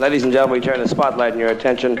Ladies and gentlemen, we turn the spotlight and your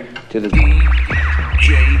attention to the DJ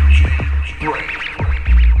Break.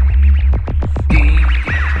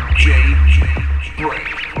 DJ Break.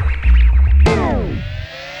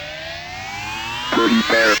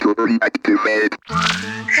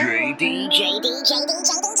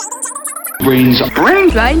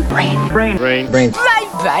 Brains.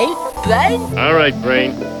 All right,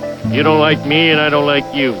 Brain. You don't like me and I don't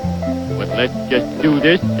like you. But let's just do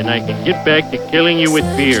this and I can get back to killing you with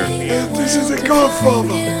beer. This is a Godfather.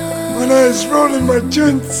 When I was rolling my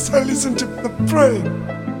joints, I listened to the Brain.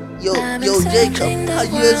 Yo, Jacob, how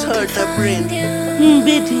you has heard the Brain?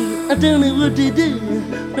 Betty, I don't know what to do.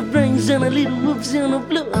 The Brain's on a little whoops on a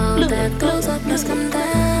blue. All that goes up must come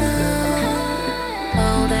down.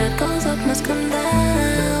 All that goes up must come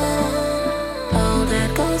down. All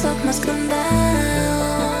that goes up must come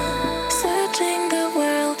down. Searching the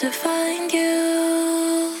world to find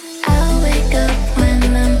you. I'll wake up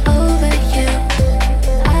when I'm over you.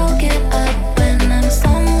 I'll get up when I'm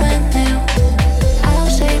somewhere new. I'll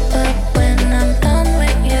shape up when I'm done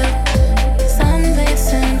with you. Someday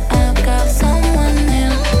soon I've got someone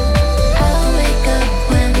new. I'll wake up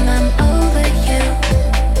when I'm over you.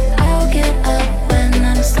 I'll get up when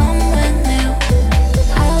I'm somewhere new.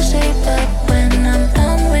 I'll shape up when I'm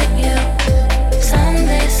done with you.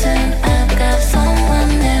 Someday soon I've got someone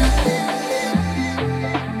new.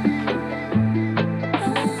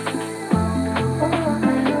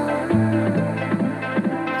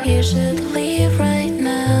 You should leave right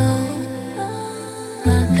now.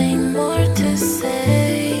 Nothing more to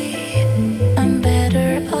say. I'm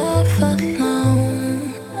better off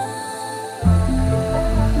alone.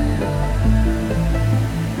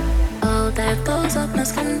 All that goes up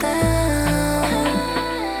must come down.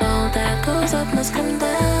 All that goes up must come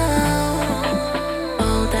down.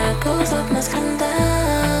 All that goes up must come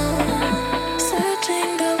down.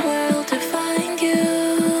 Searching the world to find you.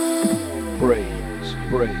 Brains.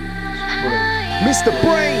 Mr.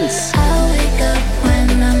 Brains. I'll wake up when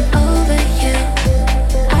I'm over you.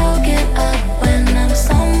 I'll get up when I'm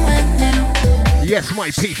somewhere new. Yes, my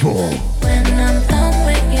people. When I'm done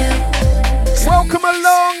with you. Welcome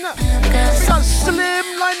along. I've got We got Slim,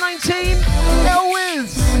 line 19. Elwiz.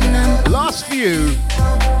 Last few.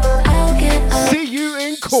 I'll get up See you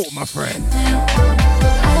in court, my friend.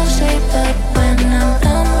 I'll shape up when I'm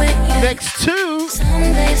done with you. Next two.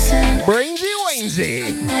 Someday soon. Brainsy Wainsy.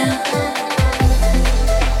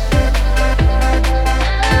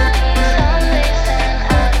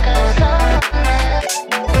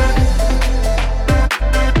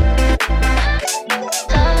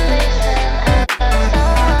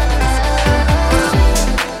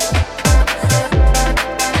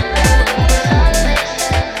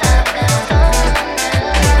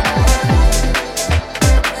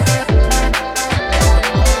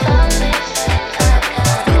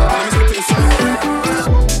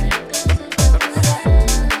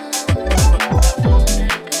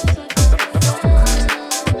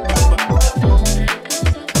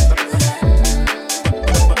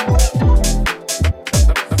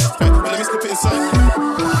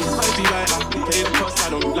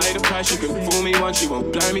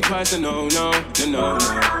 No.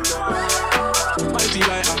 Might be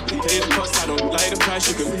like I pay the cost, I don't like the price.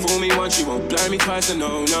 You can fool me once, you won't blind me twice.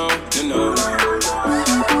 No. Blind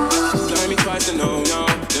me twice, no.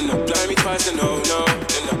 Then no, blind me twice, no.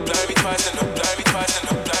 Then no, blind me twice, no. Blind me twice,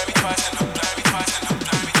 no. Blind me twice, no. Blind me twice, no.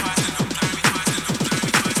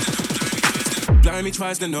 Blind me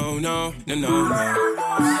twice, no. Blind me twice, no.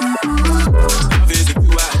 Love is a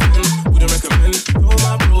few I wouldn't recommend. All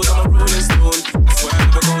my bros, I'm a rolling stone. I swear I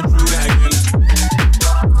never go through that again.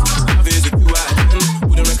 Love is a few I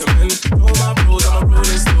wouldn't recommend. All my bros, I'm a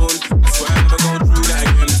rolling stone. I swear I never go through that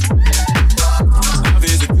again. Love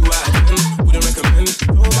is a few I wouldn't recommend.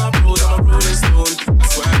 All my bros, I'm a rolling stone. I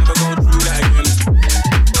swear I never go through that again.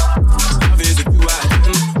 Love is a few I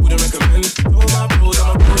wouldn't recommend. All my bros,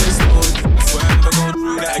 I'm a rolling stone. I swear I never go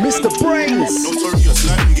through that again. Mr. Brains. Notorious,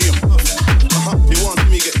 like me game. They want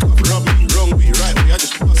me get cut, rub me, wrong way, right way. I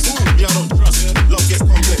just trust. Me, I don't trust. Love gets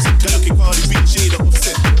complex. They're looking Cardi B, she need a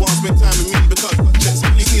offset. Want to spend time with me because cut checks.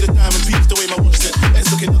 You see the diamond piece, the way my watch set. Let's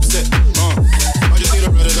looking upset. I just need a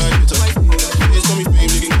brother that I get to. It's got me fame,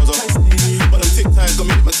 digging cause up. But them tick ties got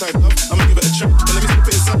me hypnotized up. I'ma give it a try, but let me slip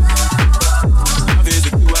it inside. Love is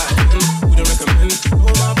a few I wouldn't recommend.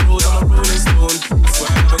 All my bros, I'm a rolling stone. I swear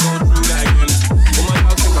I never go through that again. All my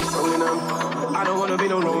dogs think I'm throwing them. I don't wanna be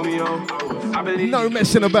no Romeo. No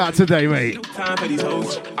messing about today, mate.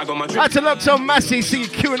 Had to look to Massey, see you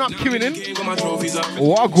queuing up, queuing in.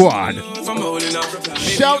 Wagwan.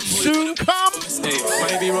 Shout soon come. Hey,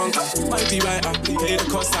 might be wrong, might be right. I pay the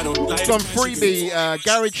cost. I don't like It's on Freebie,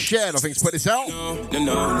 Garage Shed, I think, to put this out.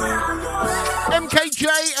 No. MKJ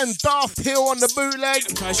and Daft Hill on the bootleg.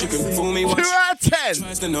 2 out of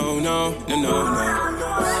 10. No.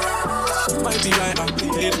 Might be right. I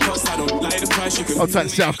pay the cost. I don't like the price. You can I'll take the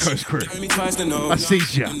South Coast crew. I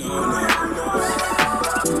sees ya.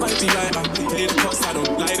 Might be right. I pay the cost. I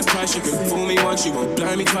don't like the price. You can fool me once. You won't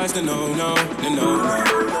blind me twice. No.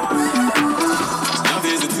 Love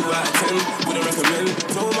is a 2 out of 10. Wouldn't recommend.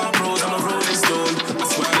 Told my bros I'm a rolling stone. I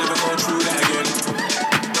swear I never go through that again.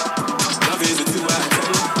 Love is a 2 out of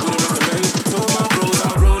 10. Wouldn't recommend. Told my bros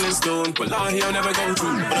I'm a rolling stone. Wallahi I'll never go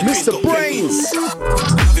through. Mr. Brains.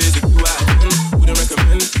 Love is a 2 out of 10. Wouldn't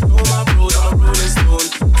recommend. Told my bros I'm a rolling stone.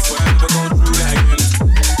 I swear I never go through that again.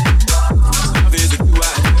 Love is a 2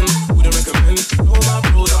 out of 10. Wouldn't recommend. Told my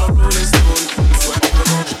bros I'm a rolling stone. I swear I never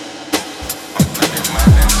go through.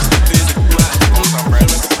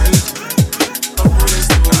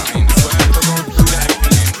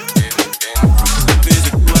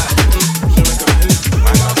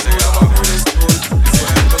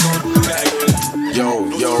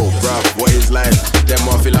 Yo, bruv, what is life? Them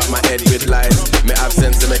one fill up my head with lies. Me have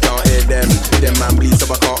sense and me can't hear them. Them man bleed so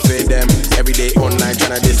I can't fear them. Every day online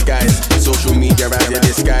tryna disguise. Social media as your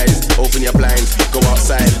disguise. Open your blinds, go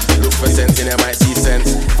outside. Look for sense and I might see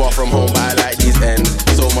sense. Far from home but I like these ends.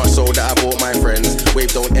 So much so that I bought my friends.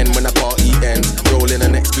 Wave don't end when the party ends. Rolling the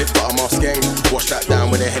next split but I'm off skeng. Wash that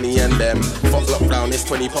down with a Henny and them. Fuck lockdown, it's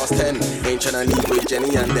 20 past 10. Ain't tryna leave with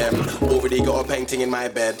Jenny and them. Already got a painting in my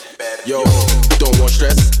bed. Yo, don't want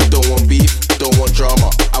stress, don't want beef, don't want drama.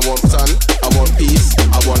 I want sun, I want peace,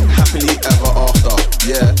 I want happily ever after.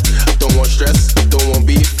 Yeah, don't want stress, don't want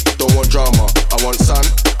beef, don't want drama. I want sun,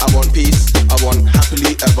 I want peace, I want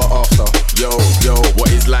happily ever after. Yo, what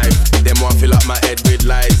is life? Them one fill up my head with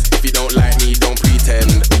lies. If you don't like me, don't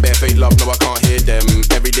pretend. Bare fake love, no I can't hear them.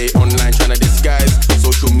 Every day online tryna disguise.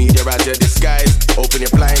 Social media as your disguise. Open your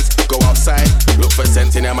blinds, go outside. Look for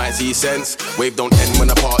sense in I might see sense. Wave don't end when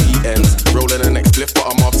the party ends. Rolling the next flip but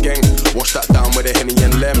I'm off skeng. Wash that down with a Henny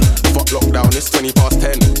and Lem. Fuck lockdown, it's 20 past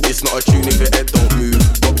 10. It's not a tune if your head don't move.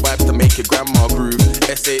 Got vibes to make your grandma groove.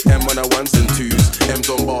 SAM on the ones and twos. M's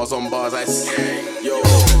on bars, I say. Yo,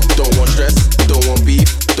 don't want stress, don't want beef,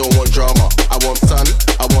 don't want drama. I want sun,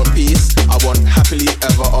 I want peace, I want happily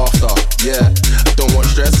ever after. Yeah, don't want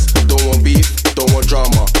stress, don't want beef, don't want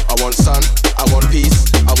drama. I want sun, I want peace,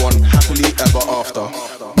 I want happily ever after.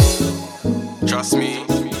 Trust me,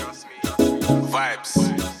 vibes,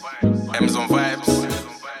 M's on vibes,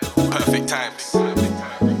 perfect times,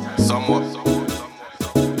 somewhat.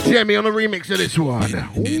 Jamie on the remix of this one.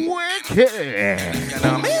 Wicked.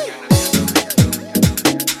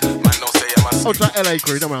 Oh, it's like LA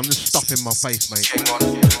crew, don't worry, I'm just stuffing my face, mate.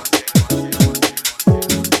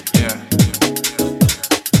 Yeah.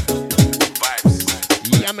 Vibes.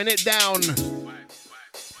 Yamming it down.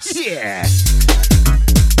 Yeah.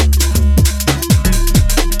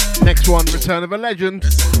 Next one, Return of a Legend.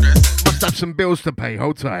 Must have some bills to pay,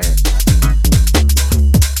 hold tight.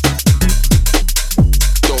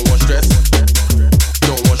 Don't want stress.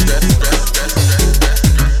 Don't want stress.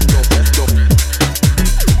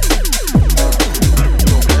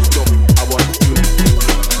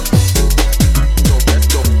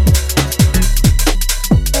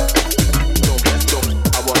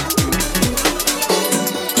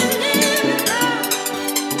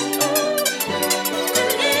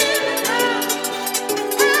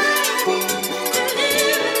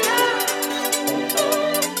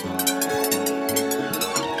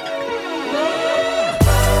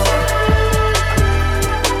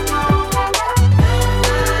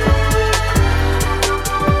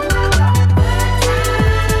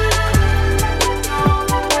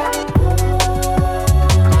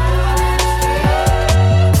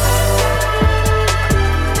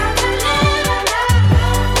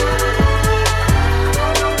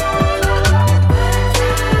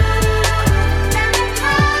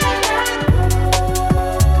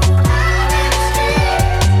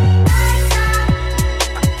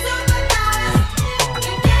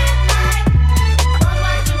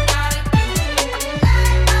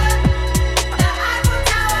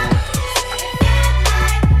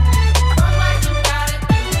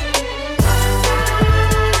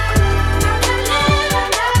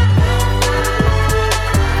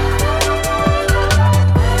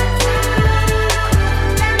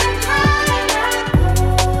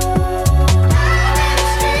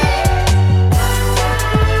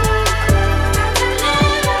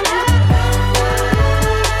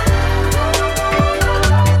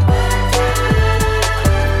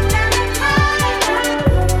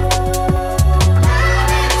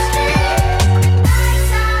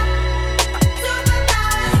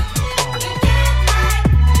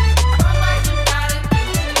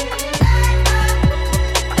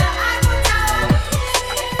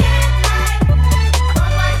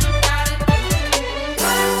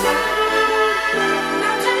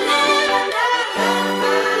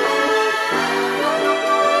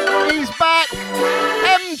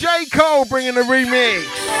 Cole bringing the remix.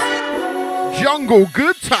 Jungle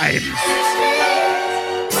Good Times.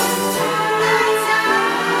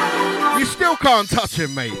 You still can't touch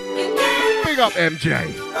him, mate. Big up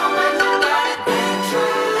MJ.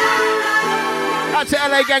 Out to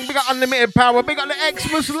LA gang, big up Unlimited Power, big up the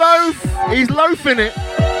Xmas Loaf. He's loafing it.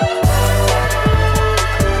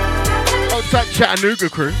 Outside Chattanooga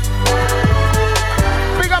crew.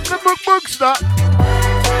 Big up the Bookster.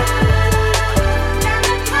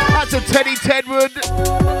 Out to Teddy Tedwood,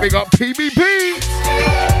 big up PBP.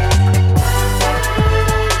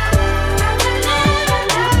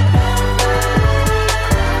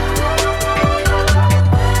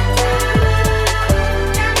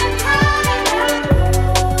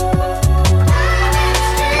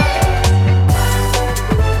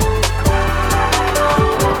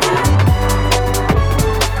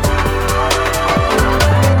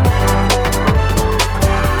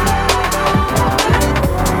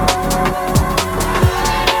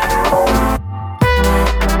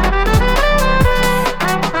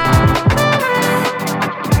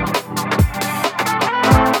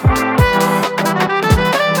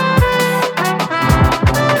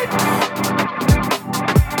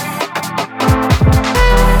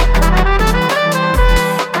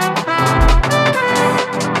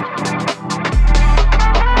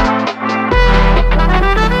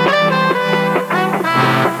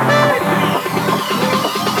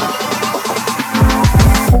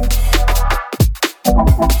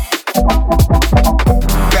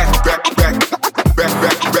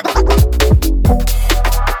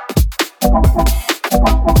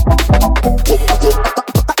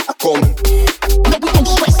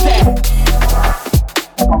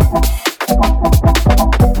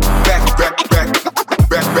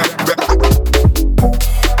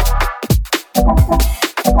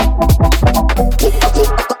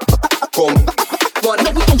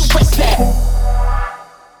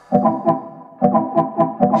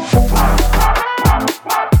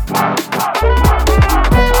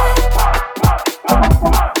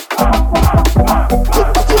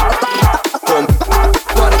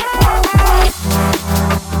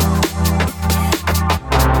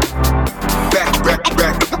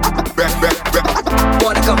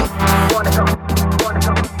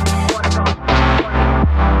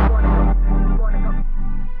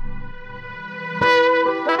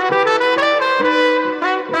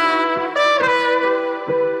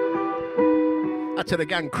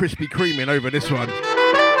 Crispy creaming over this one.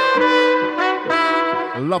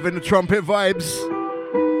 Loving the trumpet vibes.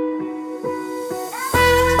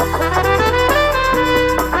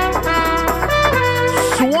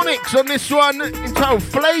 Swanics on this one, entitled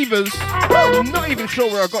Flavors. I'm not even sure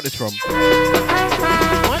where I got this from.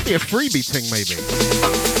 Might be a freebie thing, maybe.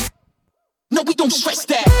 No, we don't stress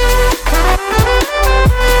that.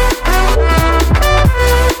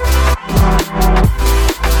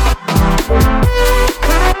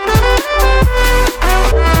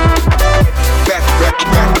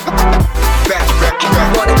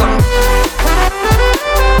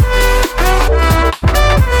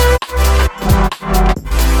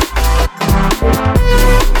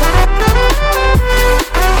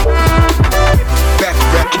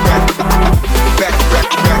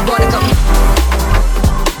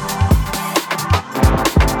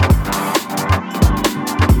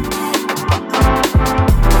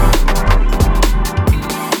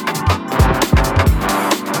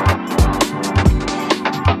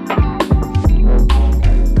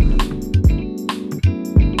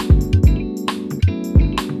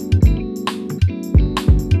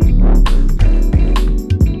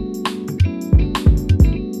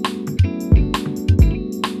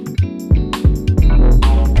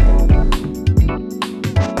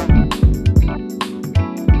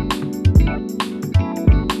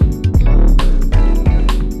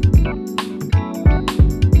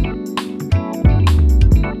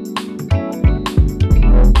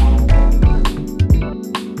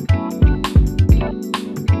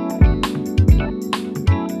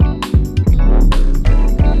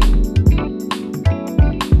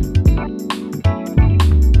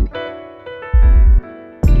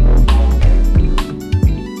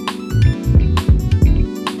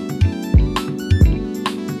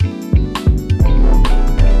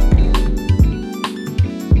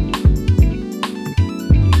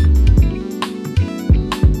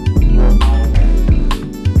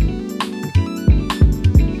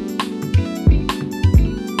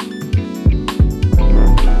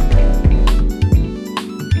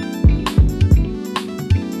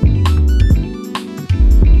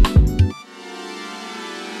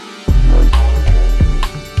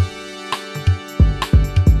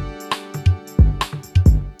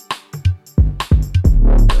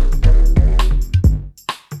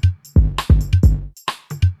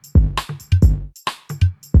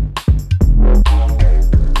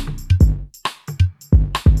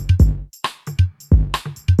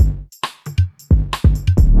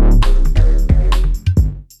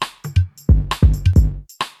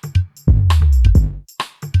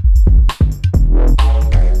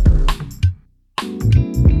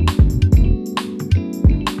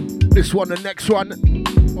 this one, the next one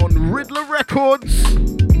on Riddler Records.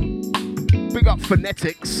 Big up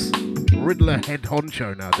Phonetics. Riddler head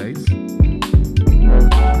honcho nowadays.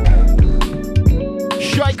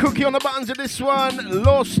 Shy Cookie on the buttons of this one.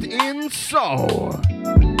 Lost in Soul.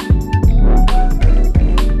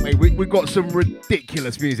 Mate, we got some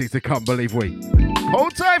ridiculous music to come, believe we.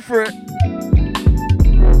 Hold tight for it.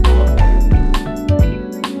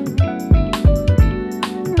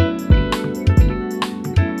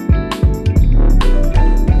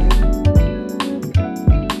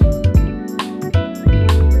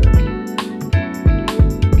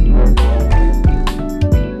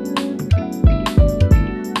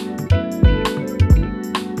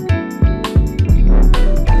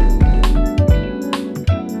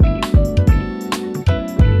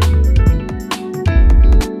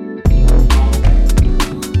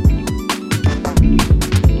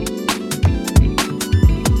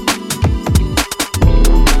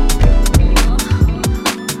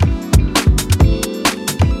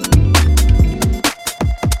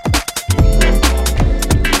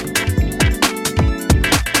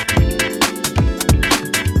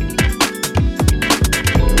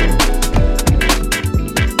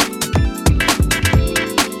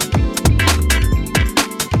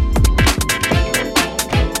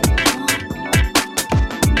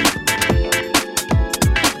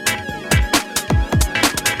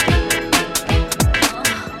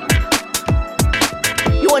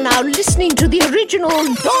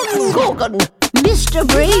 Don Gorgon, Mr.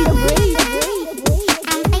 Brave.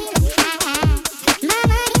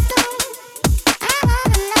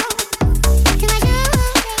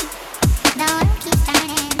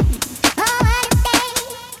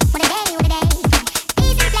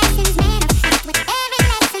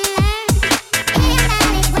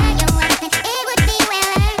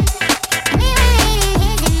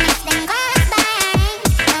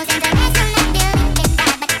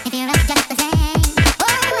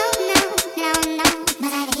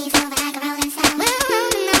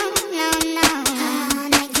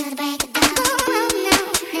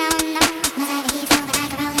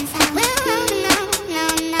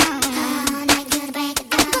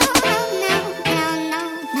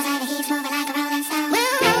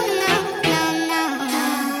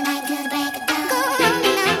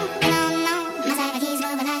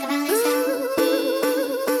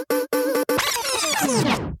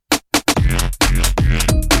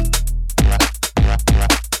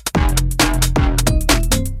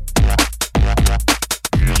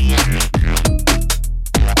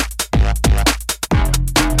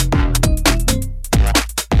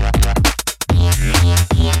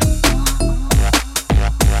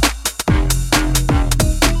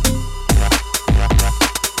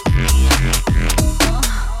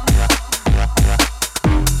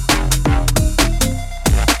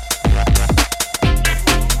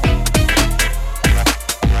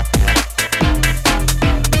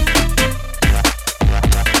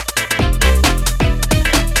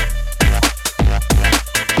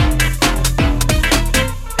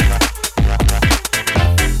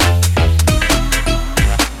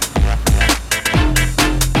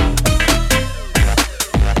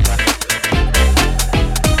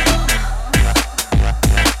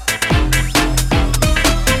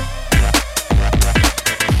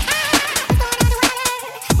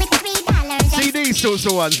 Sorts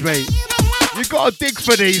of ones, mate. You gotta dig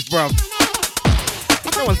for these, bruv.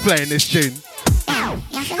 No one's playing this tune.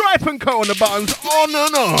 Stripe and Co on the buttons, on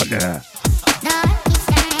and on.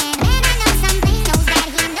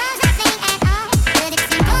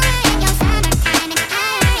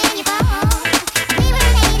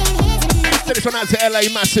 Send this one out to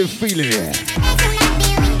LA, massive feeling here.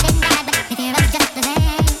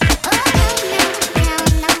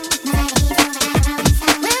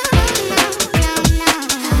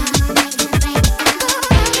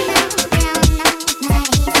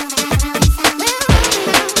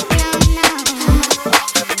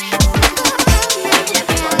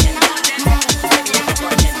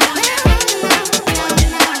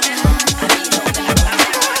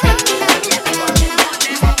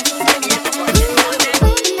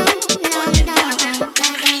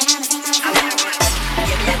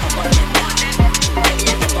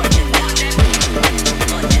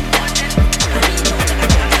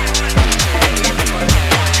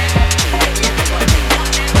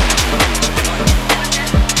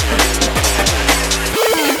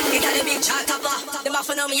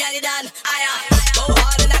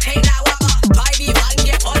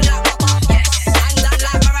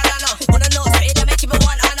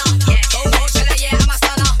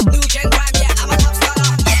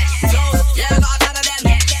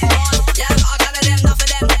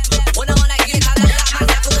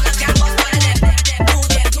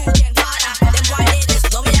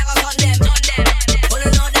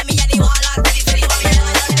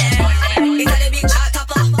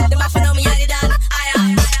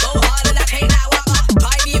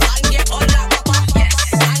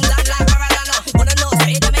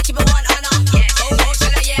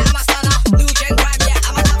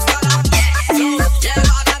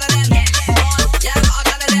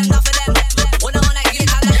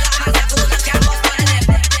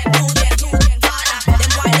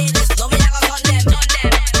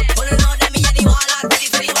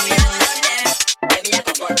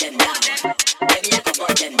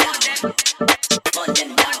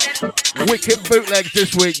 Wicked bootlegs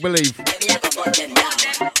this week, believe.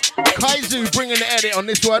 Kaizu bringing the edit on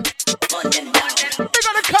this one. Big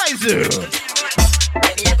on the Kaizu.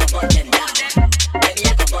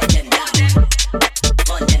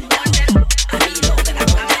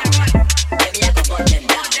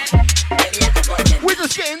 We're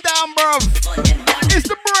just getting down, bruv. It's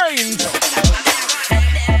the brains.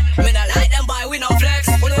 Me not like them boy, we no flex.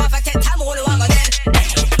 We don't have a cat time, we don't want to get.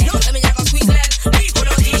 You tell me I can squeeze legs. We put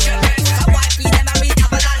on t-shirt. Some boy feed them and we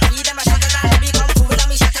tap it on. Feed them a shot it on. We come food and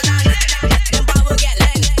we shut it on. Them boy will get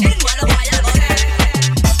leg. In one of boy, I'll go there.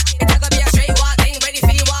 It's gonna be a straight walk thing. Ready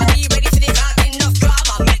for the walk, be ready for the clock. Enough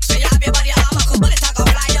drama. Make sure you have your body armor. Cause bullets are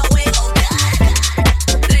gonna fly away. Oh God.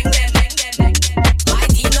 Ling them, ling them, ling them. My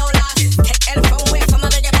team no loss. Take L from away from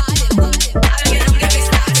another party. I'll get them, get me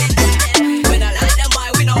started. We not like them boy,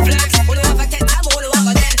 we no flex. We don't have a cat time, we don't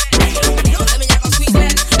want to get. You tell me I can squeeze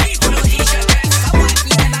legs. We put on t-shirt. Some boy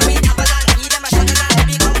feed them and we tap it on. Feed them a shot it on.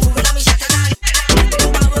 We come food and we shut it on. Them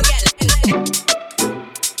boy will get leg.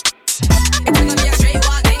 It's gonna be a straight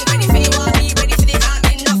walk thing. Ready for the walk, be ready for the clock.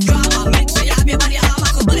 Enough drama. Make sure you have your body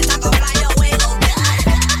armor. Cause bullets are gonna fly away. Oh God.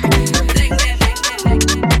 Ling them, ling them, ling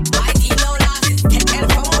them. My team no loss. Take L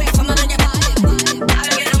from away from another party.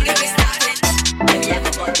 I'll get them, get me started. Baby, I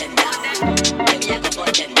can put them down. Baby, I can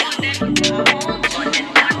put them down. Put them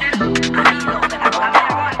down. I know that I want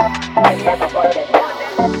that. Baby, I can put them down.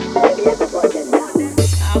 Baby, I can put them down.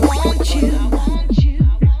 I want you. I want you.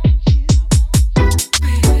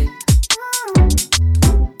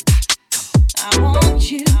 I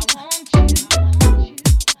want you. I want you. I want you.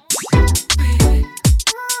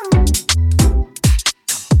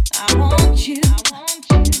 I want you. I want you.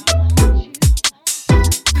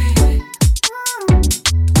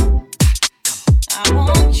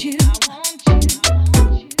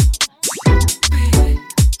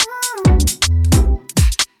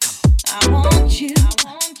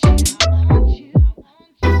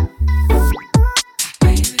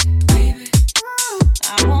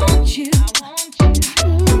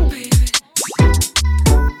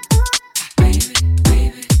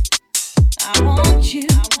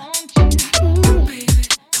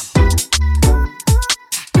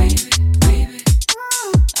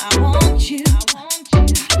 I want you. I want you.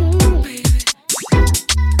 I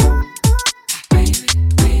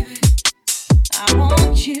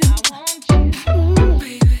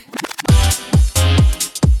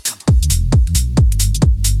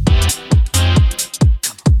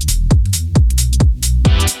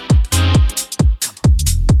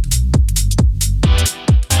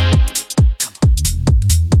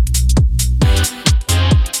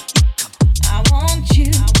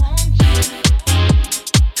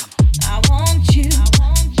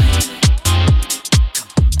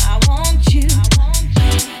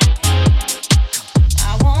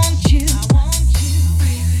want you.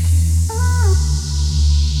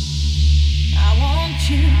 I want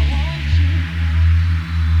you.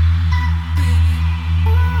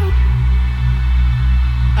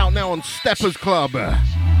 Out now on Steppers Club.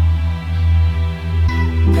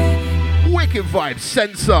 Wicked Vibe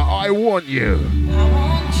Sensor, I Want You. I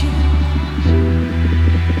want you.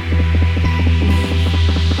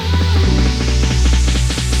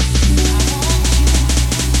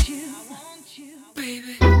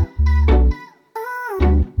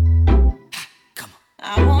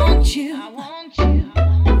 I want you. I want you. I want you.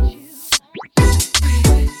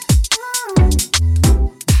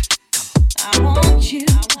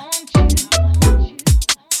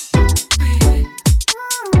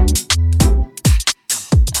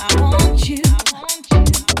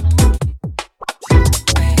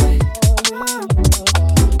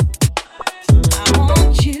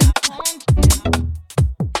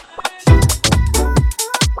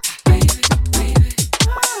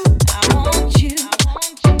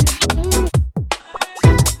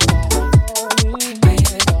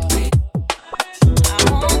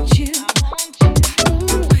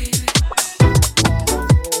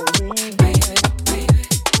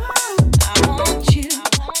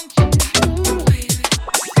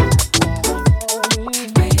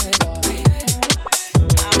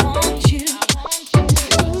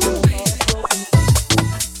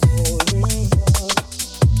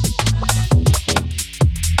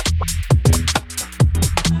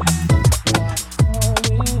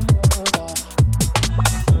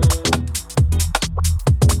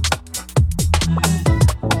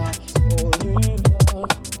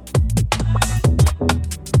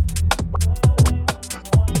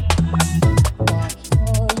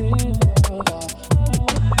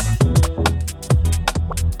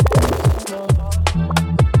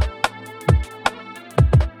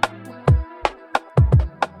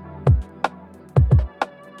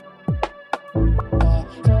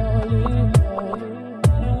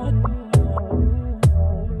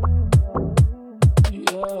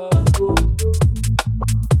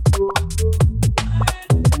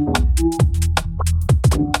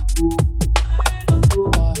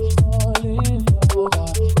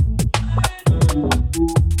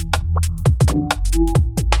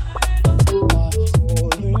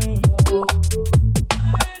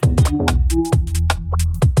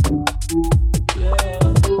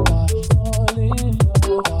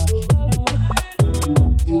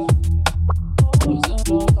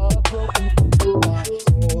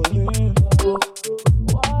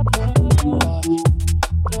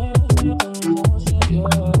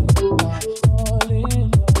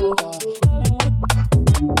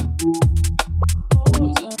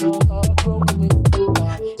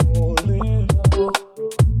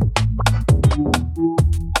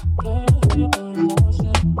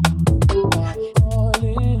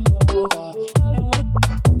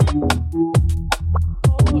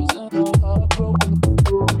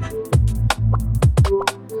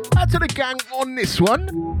 on this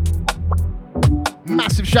one.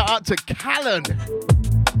 Massive shout out to Callan.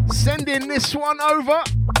 Sending this one over.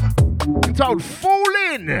 Entitled Fall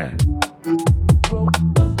In.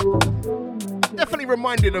 Definitely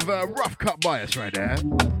reminded of Rough Cut Bias right there.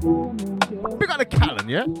 Big up to Callan,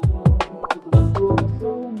 yeah?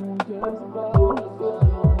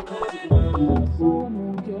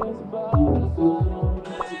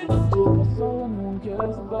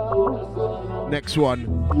 Next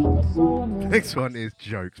one is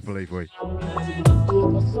jokes, believe me.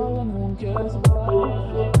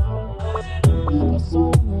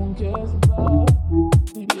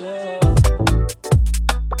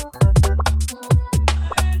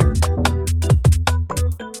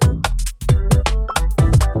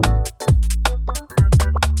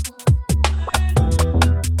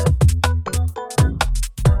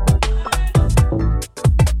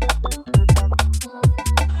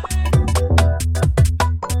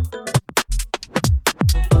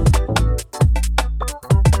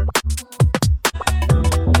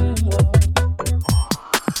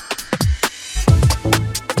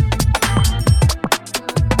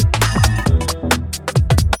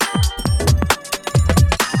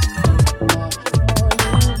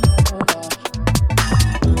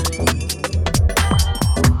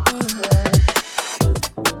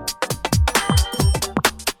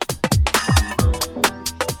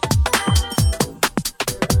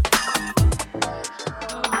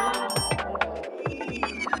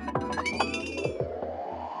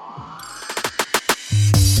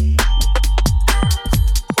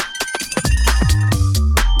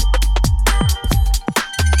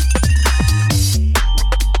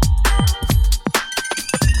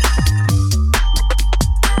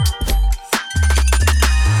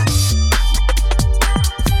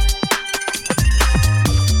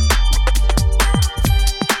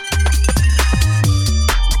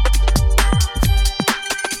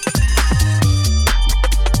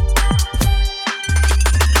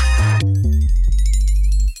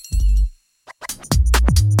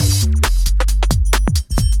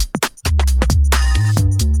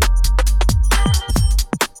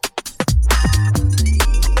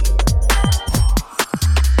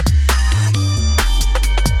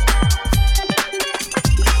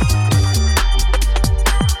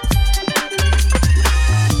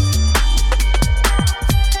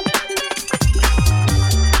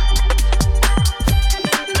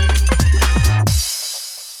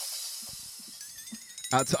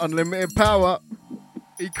 Out to Unlimited Power.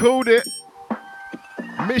 He called it.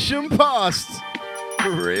 Mission passed.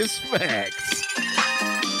 Respect.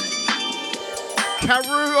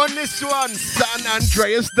 Carew on this one. San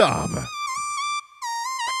Andreas Dub.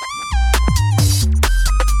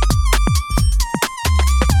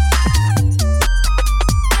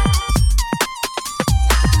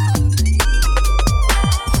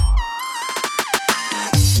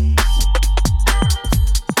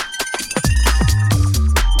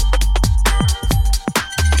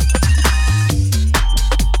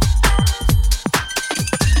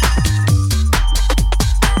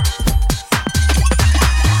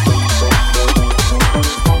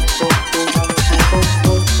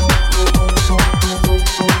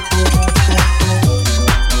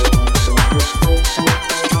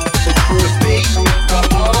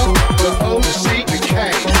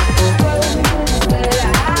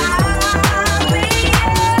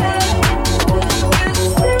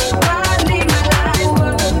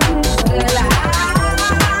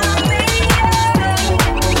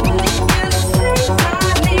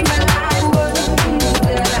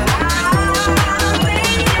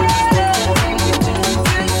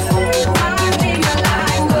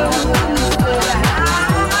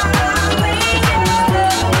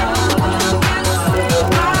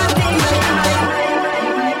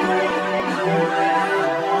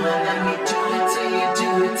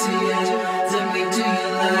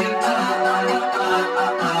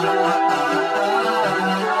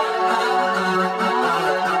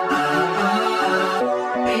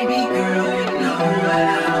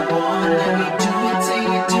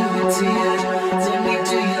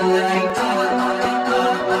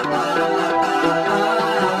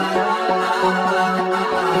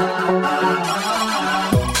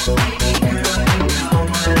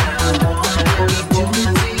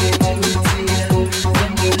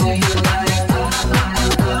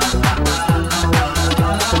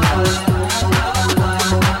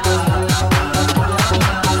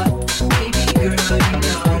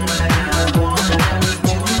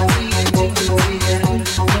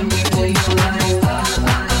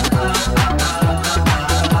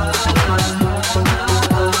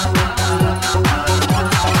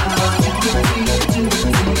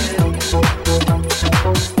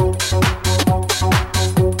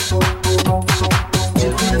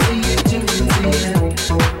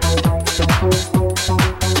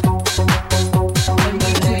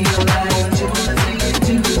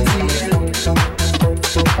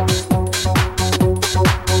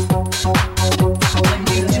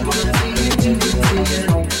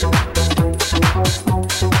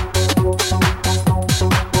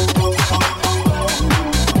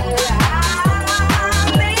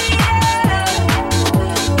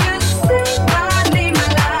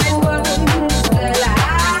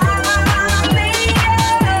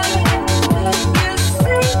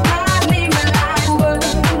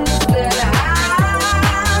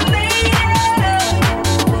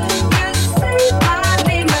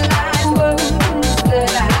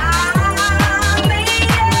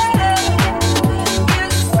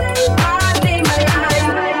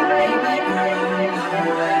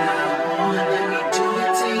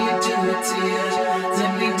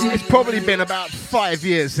 It's probably been about 5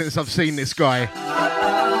 years since I've seen this guy.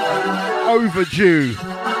 Overdue.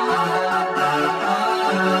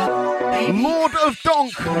 Lord of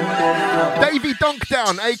Donk, Davey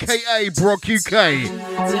Donkdown, aka Brock UK.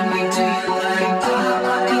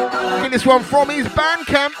 Get this one from his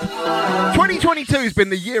Bandcamp. 2022 has been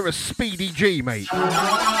the year of Speedy G, mate.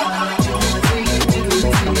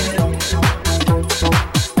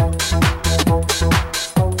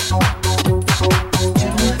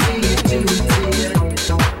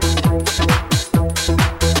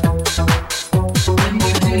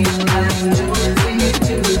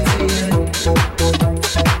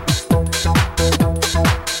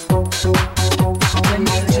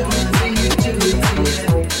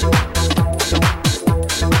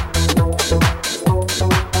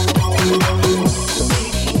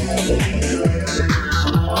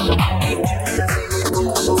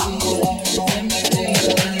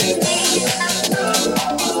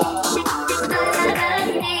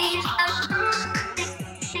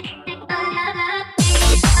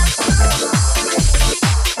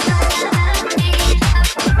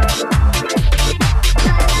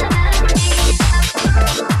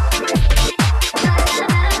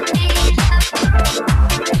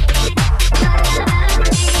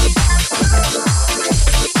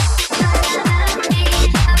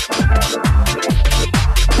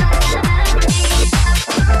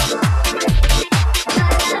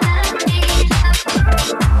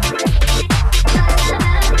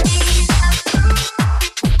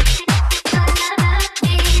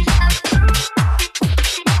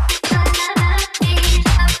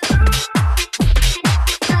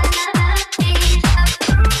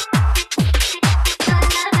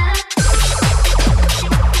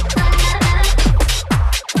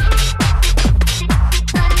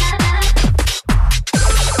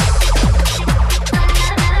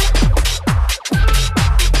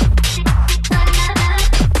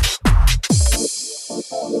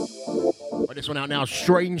 Now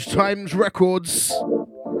Strange Times Records,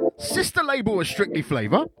 sister label of Strictly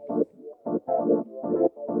Flavor.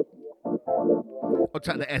 I'll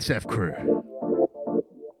take the SF crew.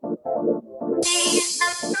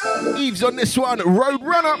 Eve's on this one,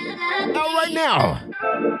 Roadrunner, out right now.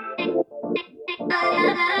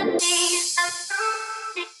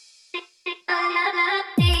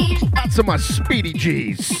 That's to my Speedy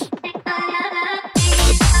G's.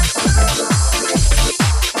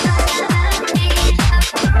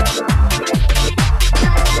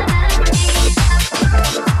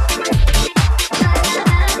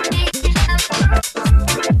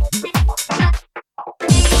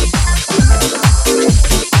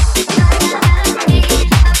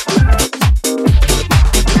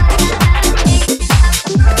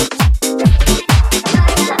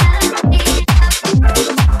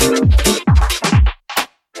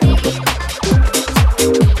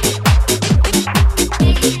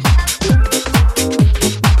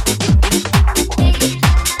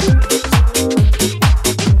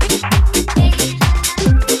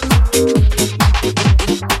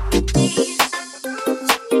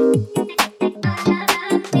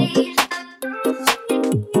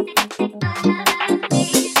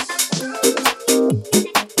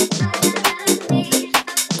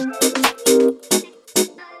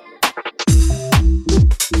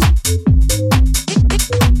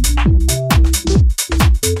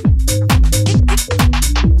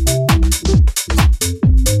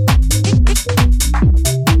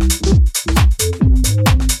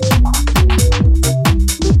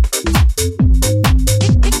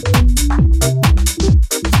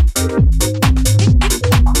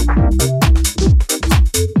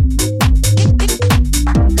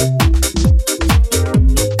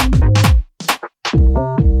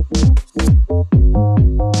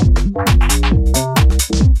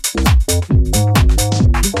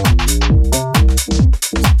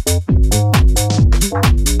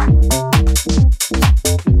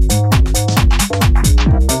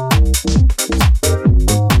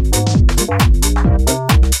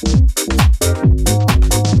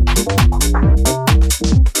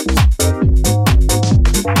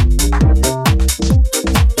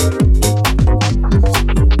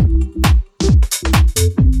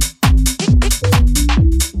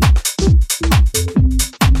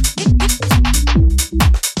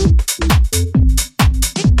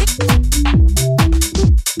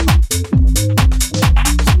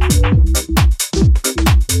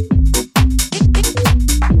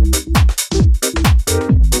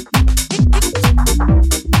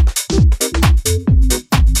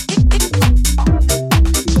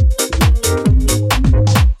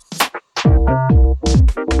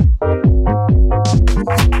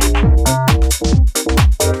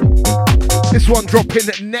 This one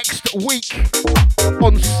dropping next week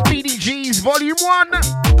on Speedy G's Volume 1.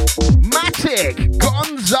 Matic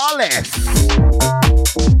Gonzalez.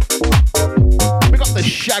 We got the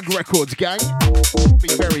Shag Records gang. Be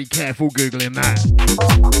very careful Googling that.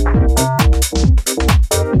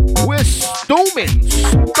 We're stomping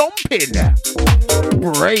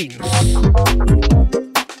Brains.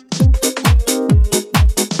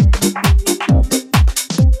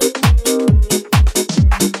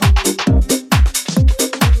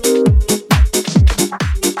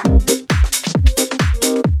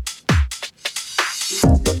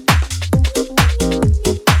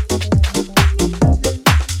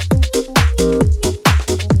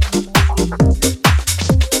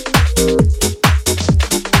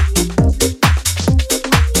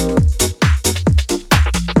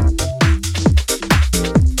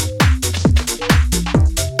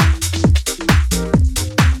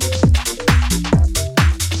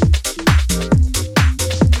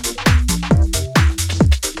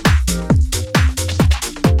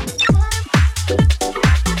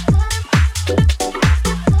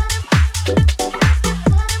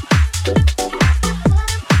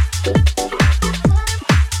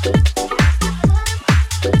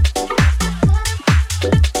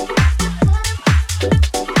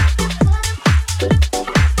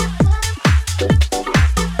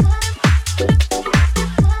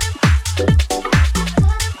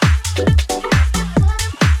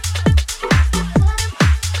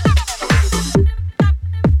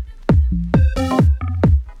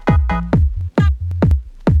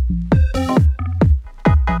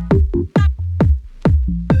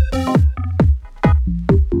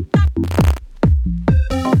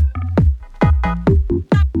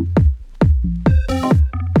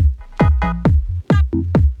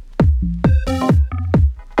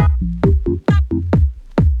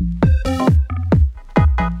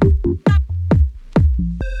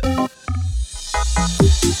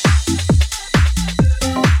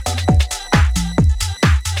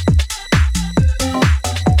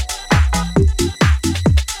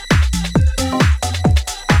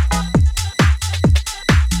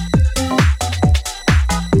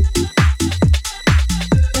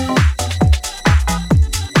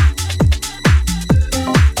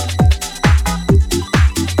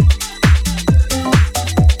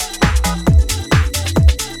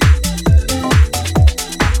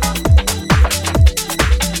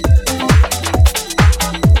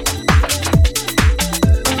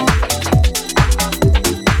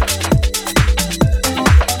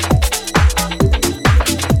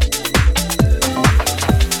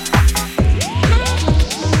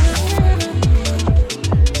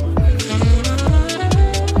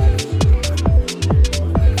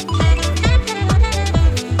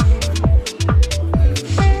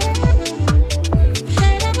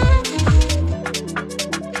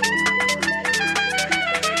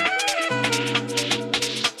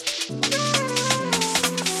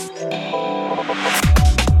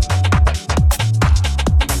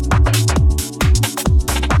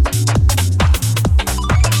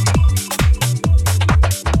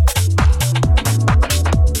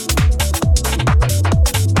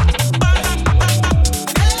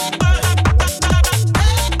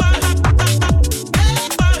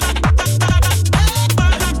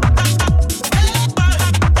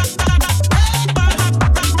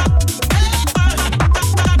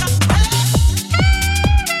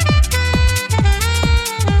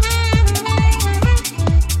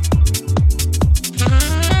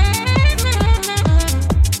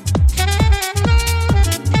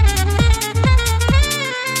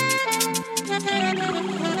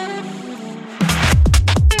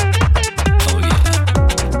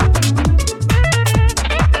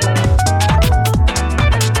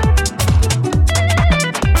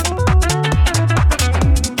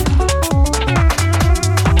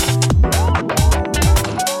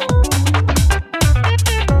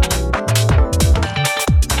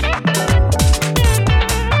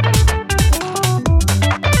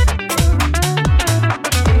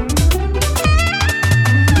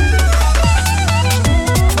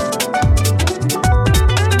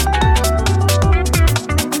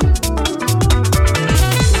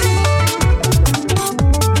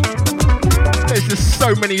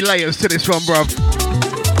 So many layers to this one, bruv.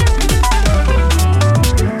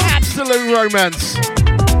 Absolute romance.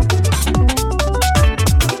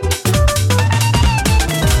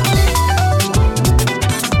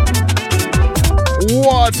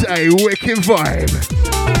 What a wicked vibe.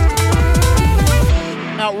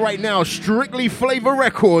 Out right now, Strictly Flavor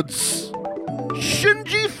Records.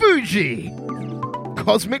 Shinji Fuji.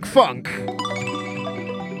 Cosmic Funk.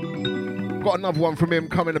 Got another one from him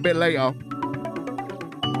coming a bit later.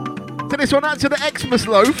 this one out to the Xmas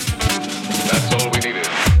loaf. That's all we needed.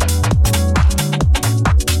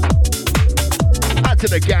 Out to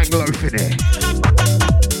the gang loaf in here.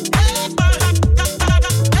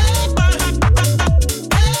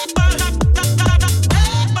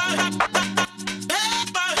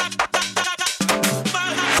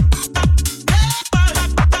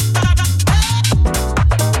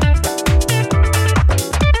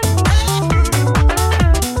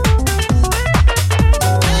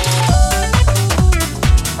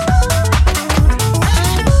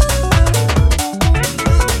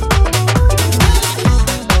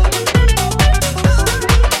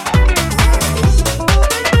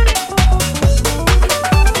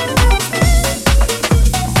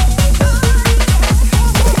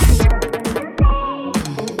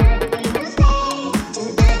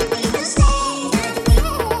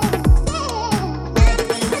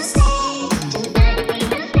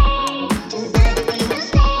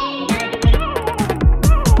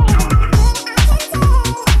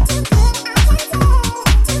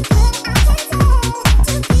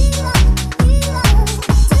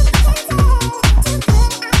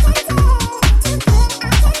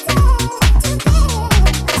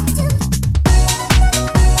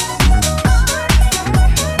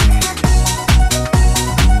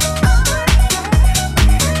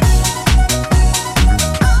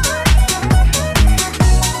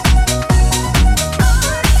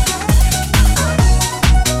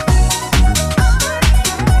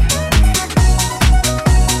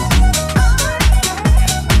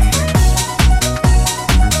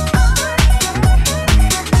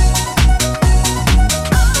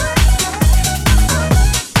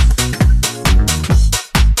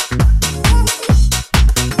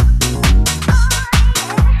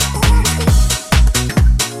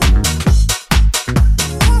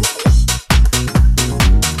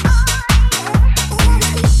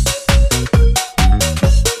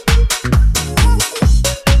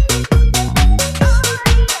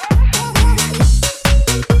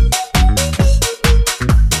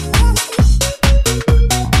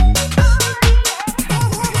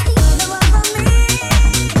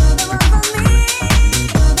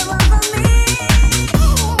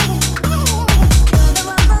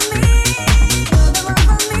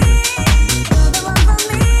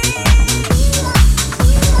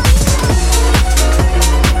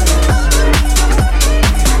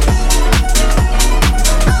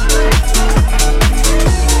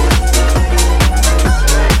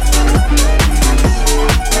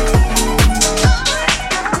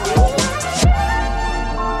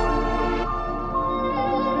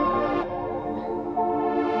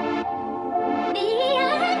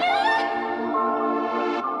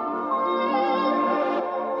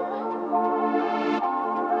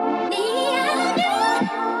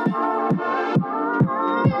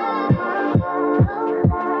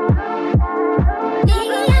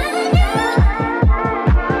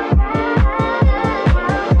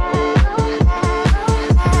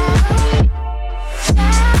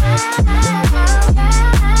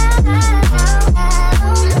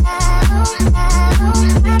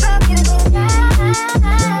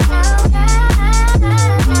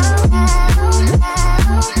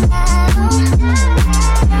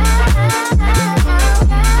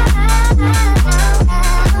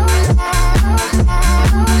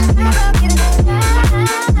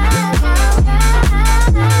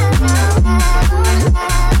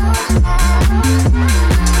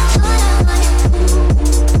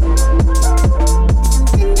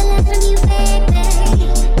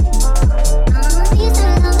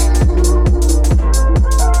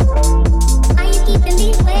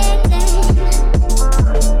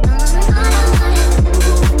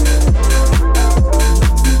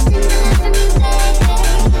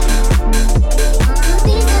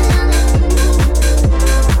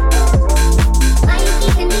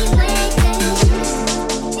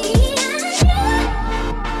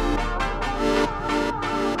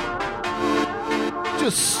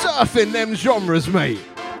 Surfing them genres, mate.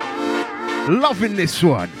 Loving this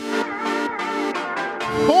one.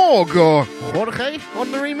 Hog or Jorge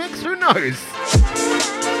on the remix? Who knows?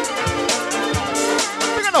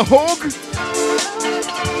 We got a Hog.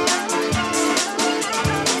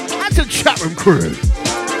 That's a Chatham crew.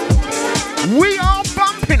 We are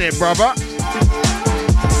bumping it, brother.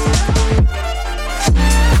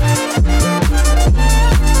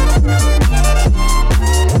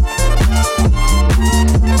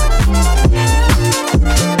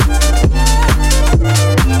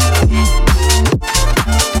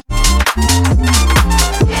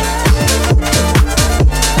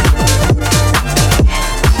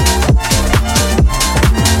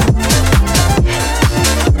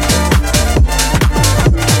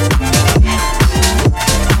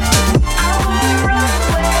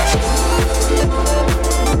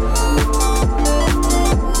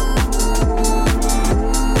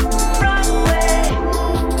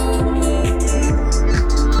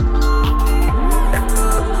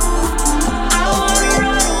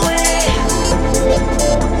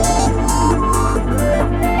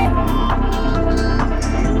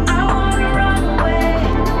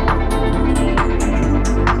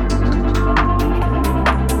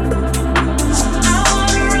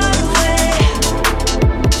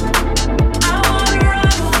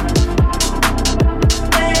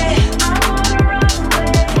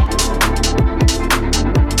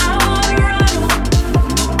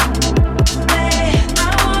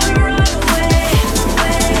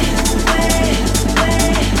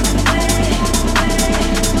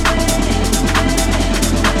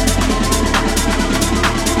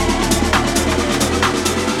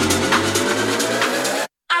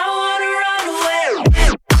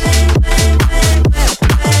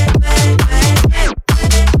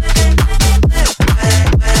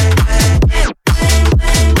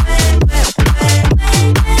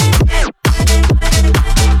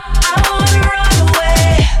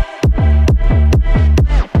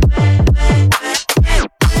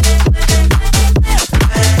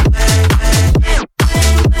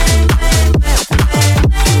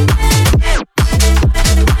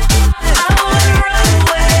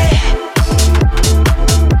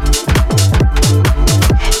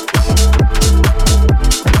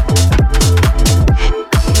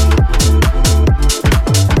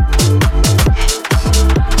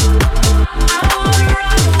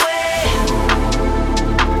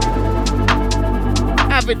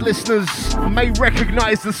 listeners may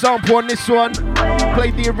recognize the sample on this one.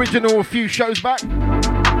 Played the original a few shows back.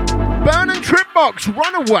 Burn and Tripbox,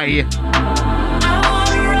 Runaway.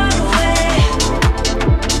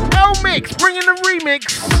 L-Mix, bringing the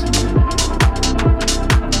remix.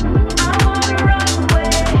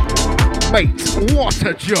 Mate, what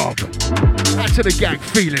a job. Out to the gang,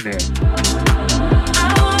 feeling it.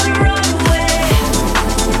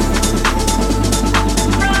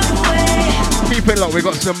 Keep it locked, we've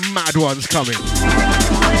got some mad ones coming.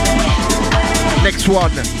 Next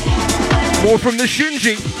one, more from the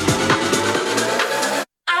Shinji.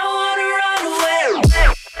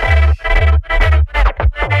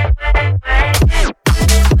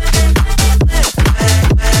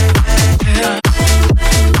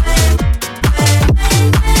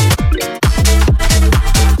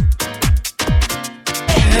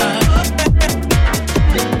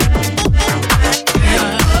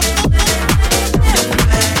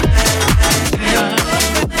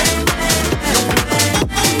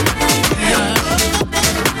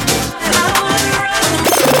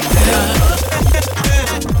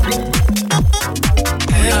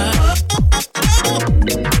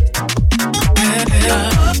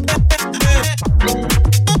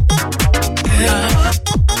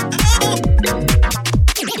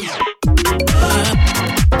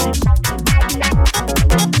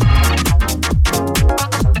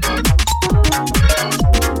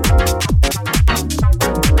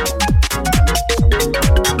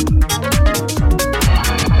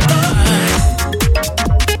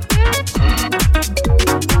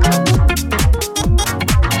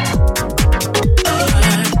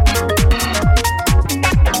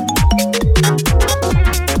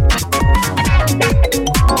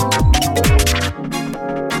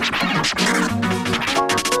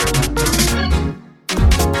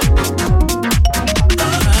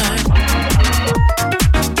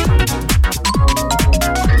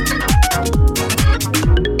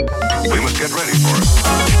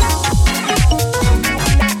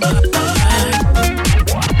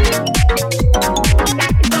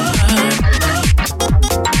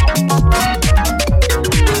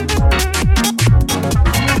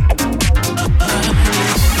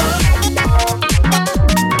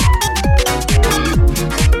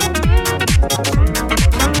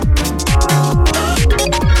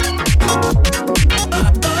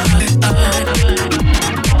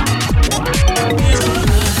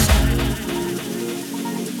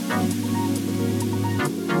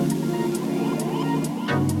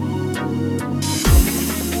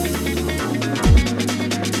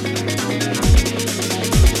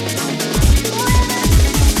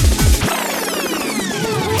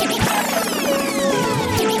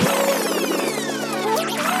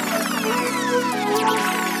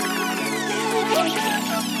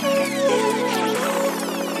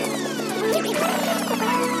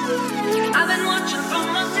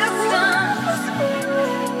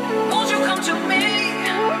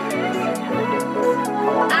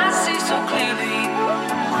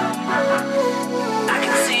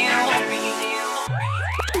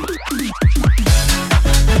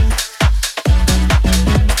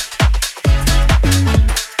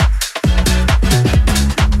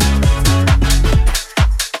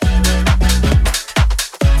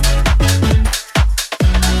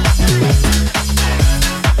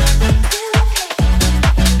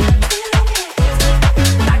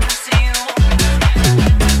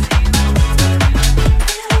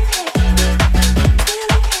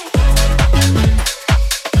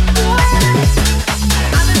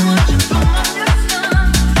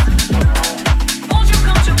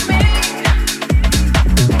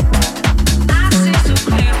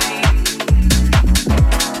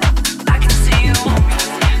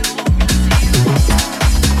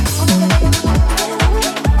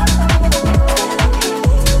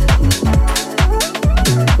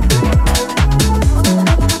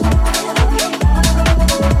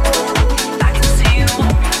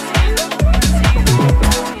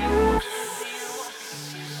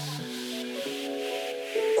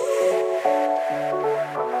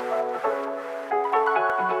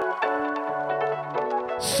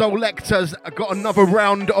 Solector's got another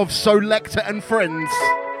round of Solector and Friends.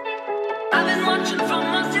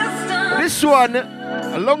 This one,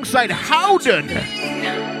 alongside Howden,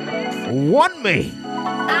 Want Me.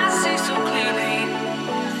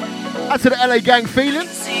 Out to the LA gang feeling.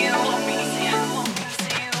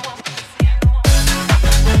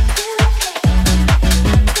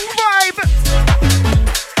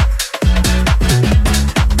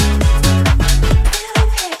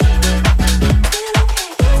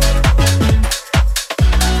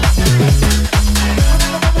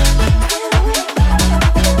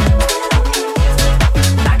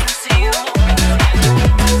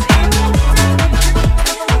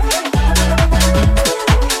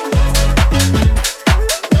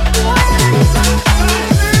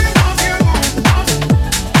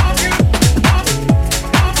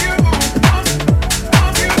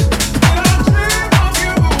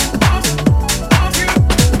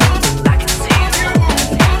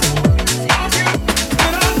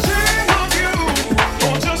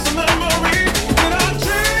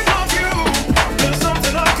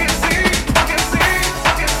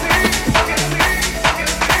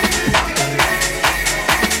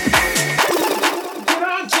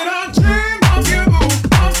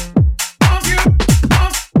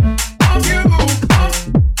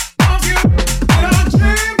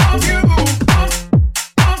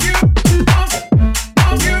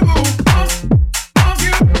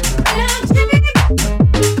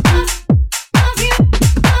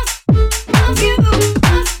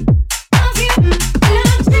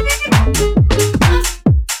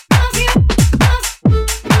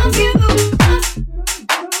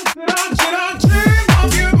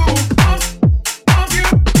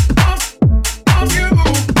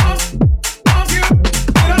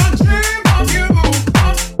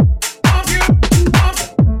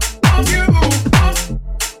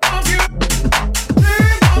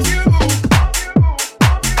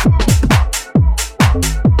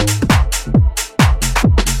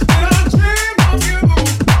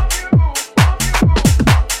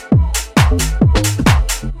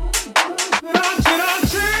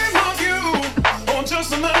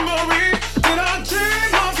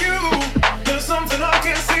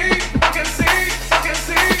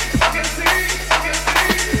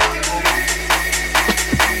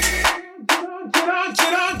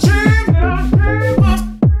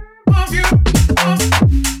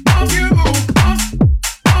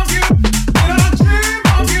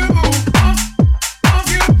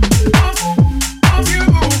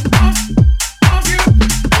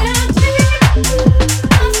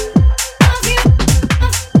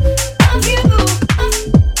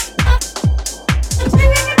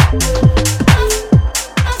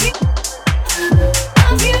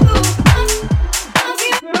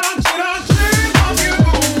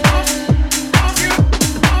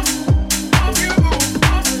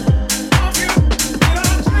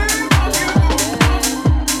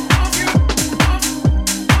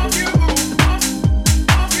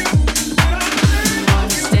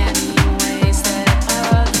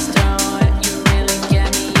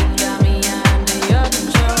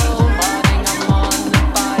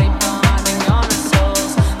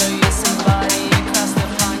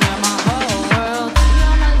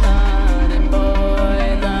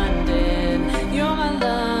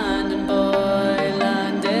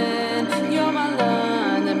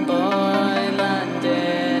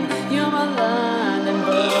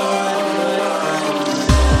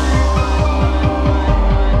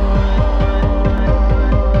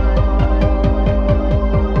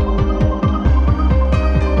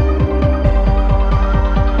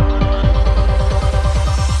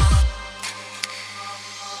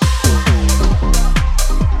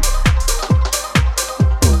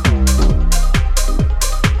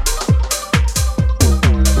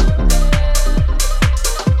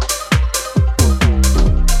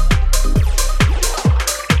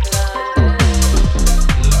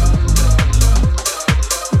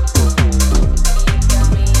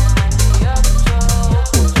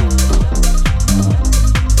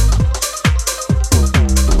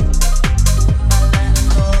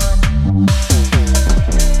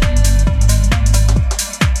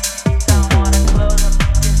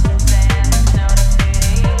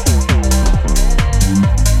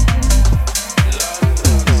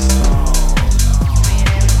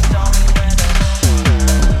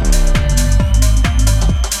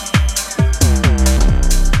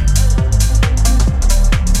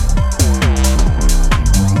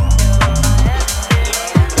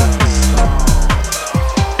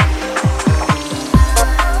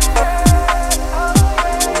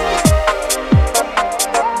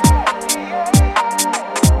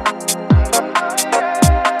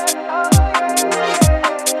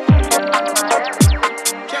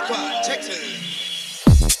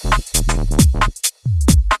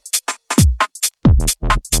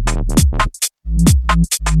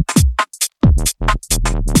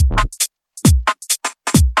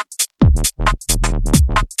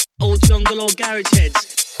 jungle or garage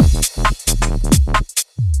heads.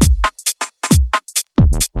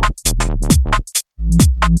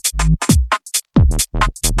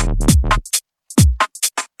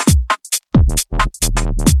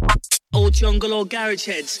 Old jungle or garage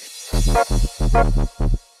heads.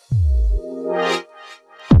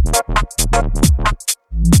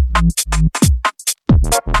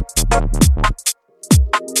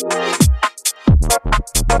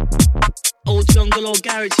 Old jungle or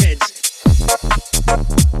garage heads.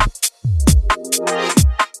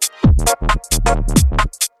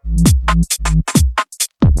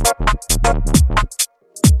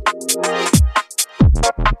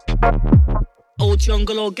 Old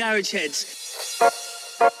jungle or garage heads.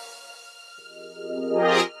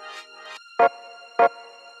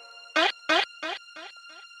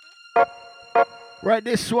 Right,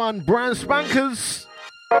 this one, Brand Spankers.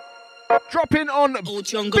 Dropping on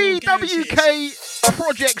BWK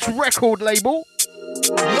Projects record label.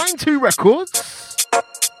 92 Records.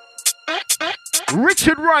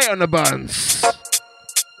 Richard Wright on the buns.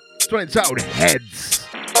 It's one entitled Heads.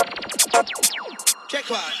 Check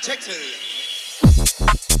one, check two.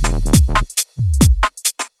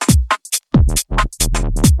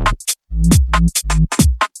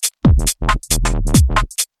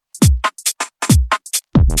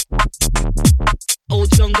 Old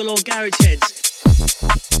jungle or garage heads.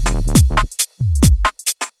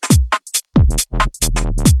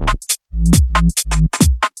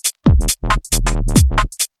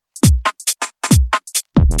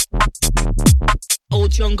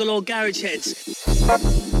 Old jungle or garage heads.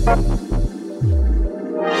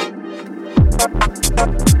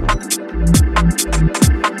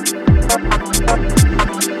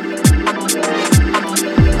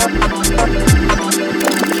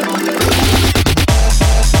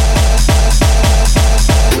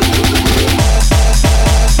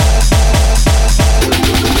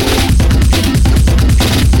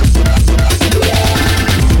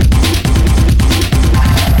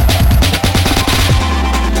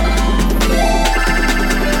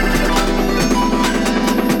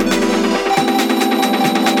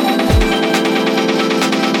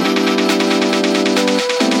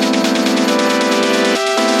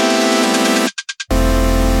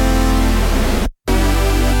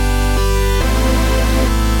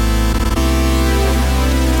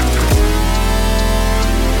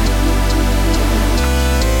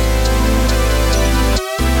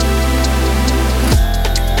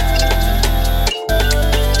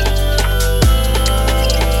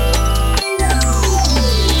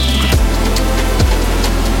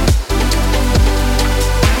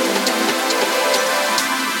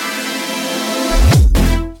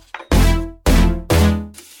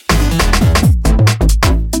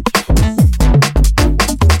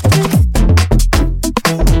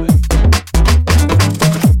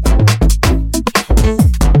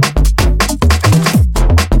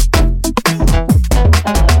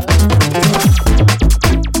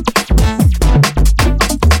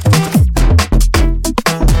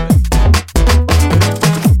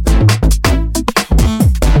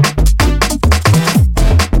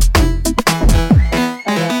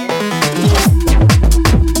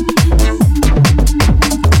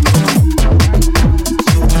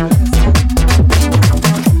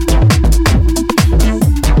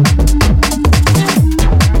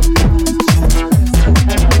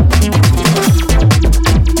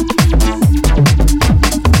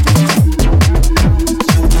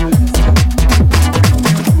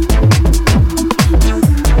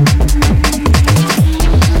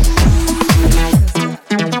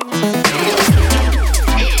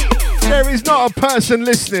 person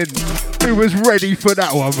listening who was ready for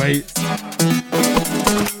that one, mate.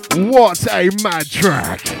 What a mad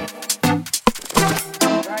track.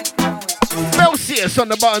 Celsius on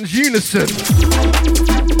the buttons, Unison.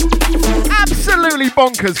 Absolutely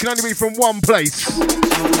bonkers, can only be from one place.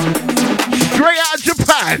 Straight out of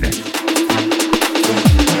Japan.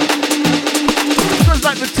 Sounds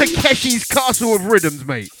like the Takeshi's Castle of Rhythms,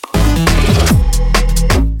 mate.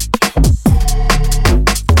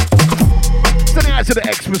 Sending out to the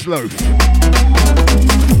Xmas Loaf.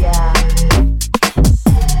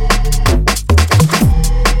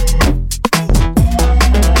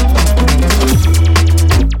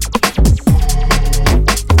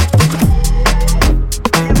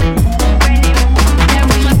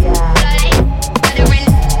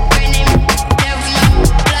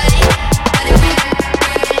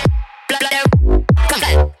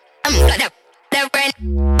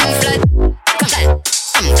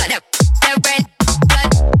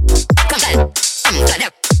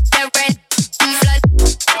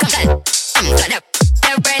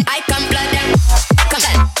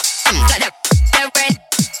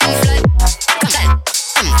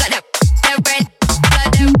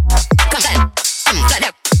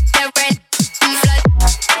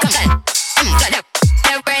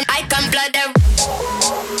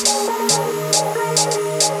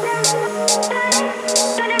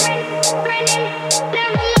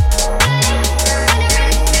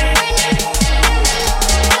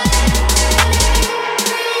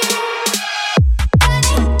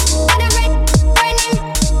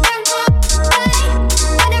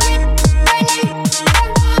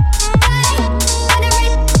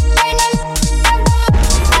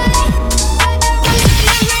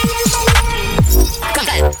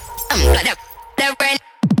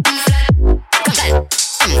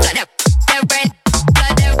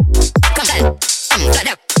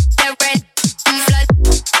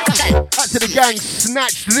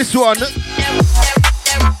 Snatched this one.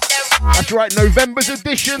 That's right, November's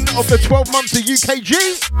edition of the 12 months of UKG.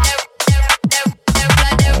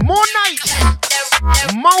 More nights,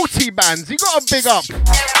 multi-bands, you gotta big up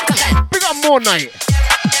More Night.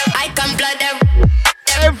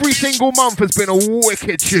 Every single month has been a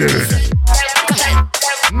wicked tune.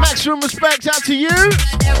 Maximum respect out to you.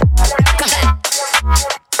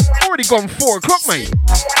 Already gone 4 o'clock, mate.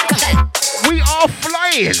 We are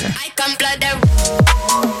flying.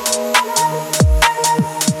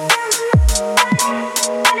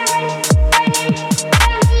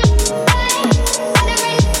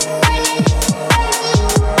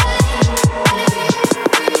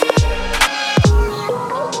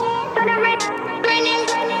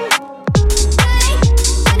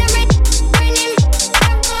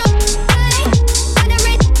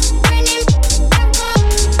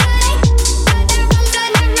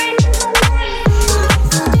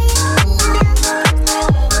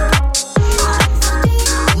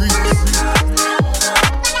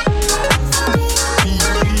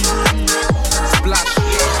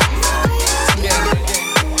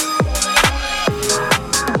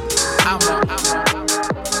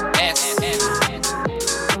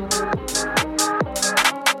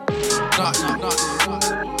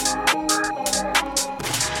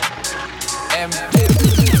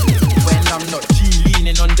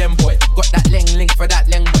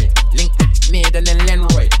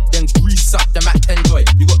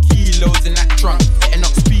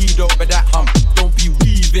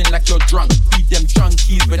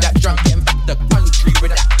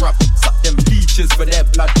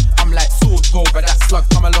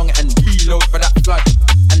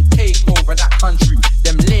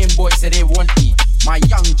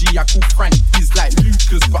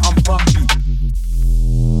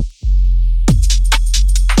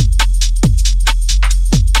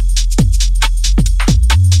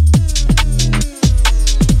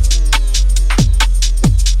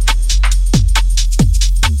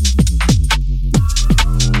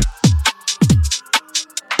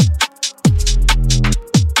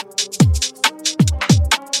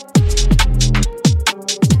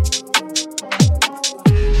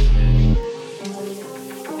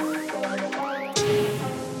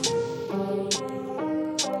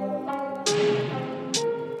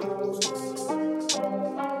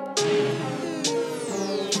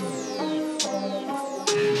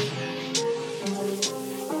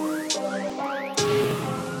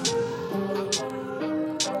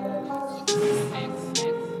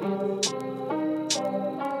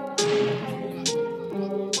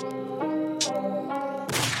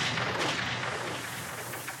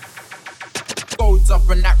 up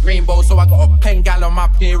in that rainbow, so I got a pen gal on my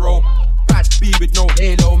payroll. Bad B with no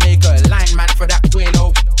halo, make a line man for that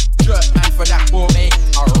Quelo. Jerk man for for that gourmet.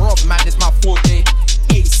 I rob man, it's my forte.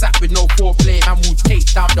 ASAP with no foreplay. Man will take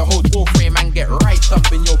down the whole door frame and get right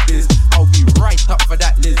up in your biz. I'll be right up for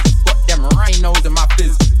that Liz. Got them rhinos in my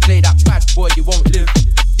biz. Play that bad boy, you won't live.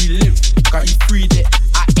 You live, cause you freed it.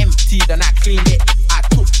 I emptied and I cleaned it. I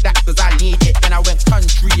took that cause I need it. Then I went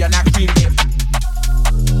country and I creamed it.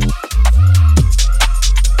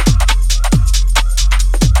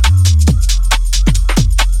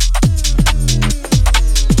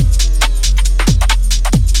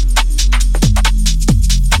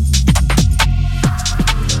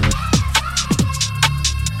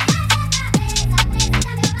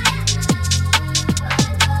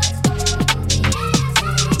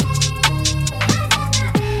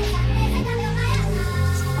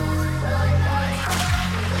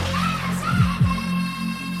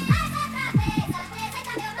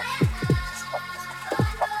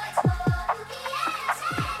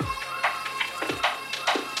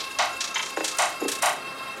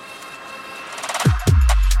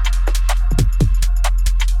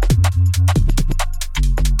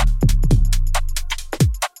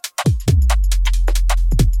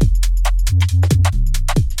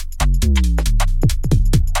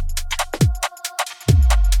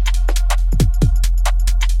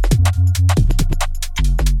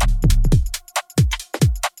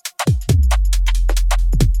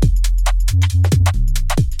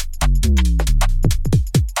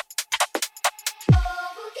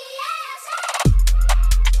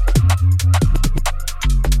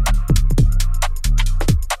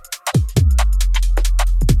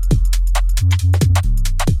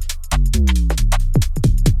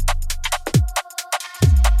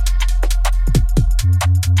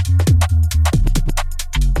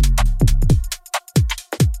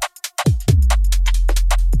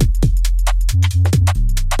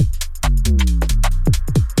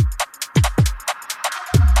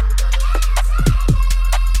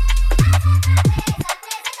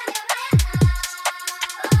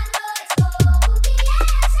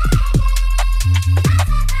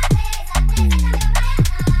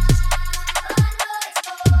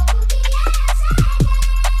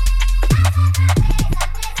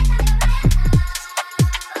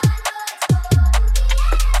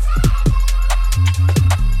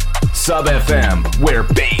 Sub FM, where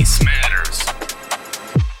bass matters.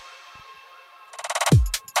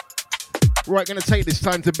 Right, gonna take this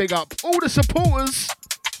time to big up all the supporters,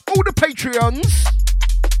 all the Patreons.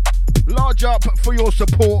 Large up for your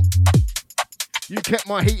support. You kept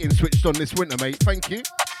my heating switched on this winter, mate. Thank you.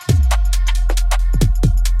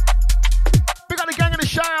 Big up the gang of the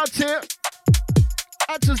shout-outs here.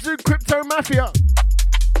 Out to Zoo Crypto Mafia.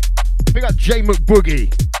 Big up J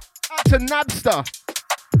McBoogie. Out to Nabster.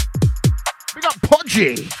 Big up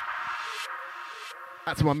Podgy.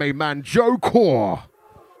 Out to my main man Joe Core.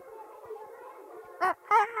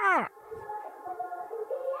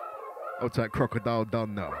 Oh, to that crocodile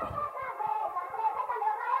done now.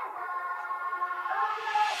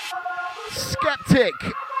 Skeptic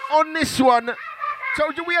on this one.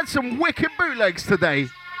 Told you we had some wicked bootlegs today.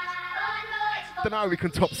 Don't know how we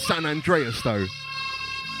can top San Andreas though.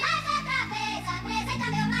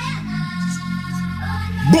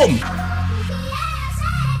 Boom!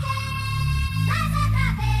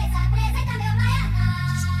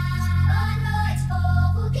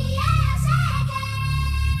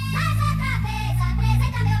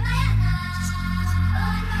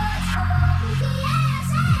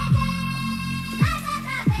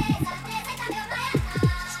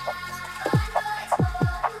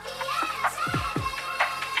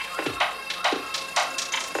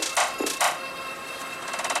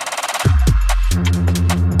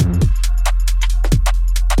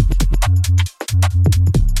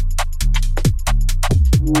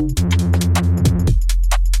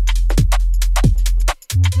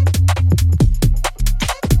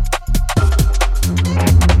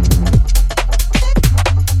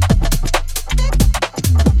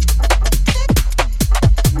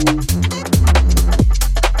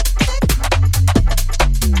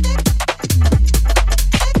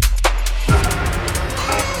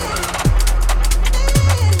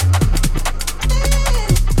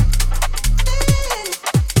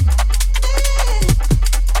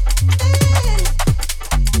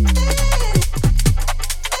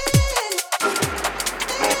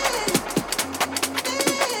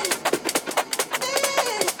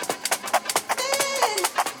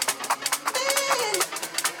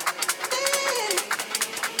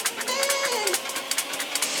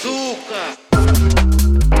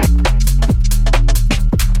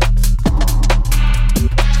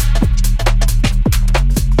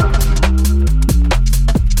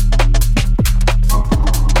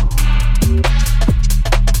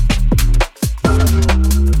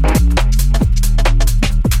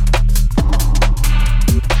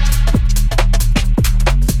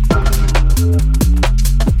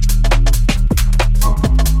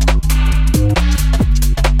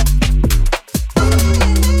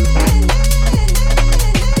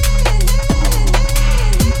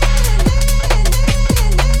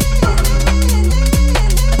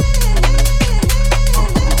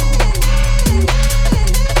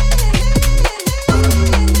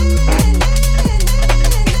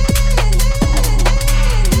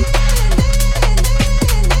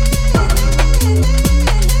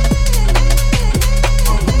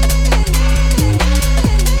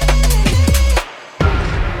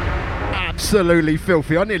 absolutely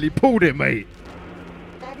filthy. I nearly pulled it, mate.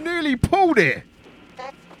 Nearly pulled it.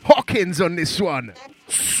 Hawkins on this one.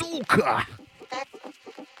 Suka.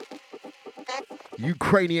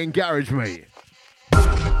 Ukrainian garage, mate.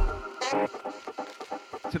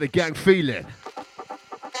 To the gang feeling.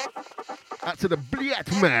 Out to the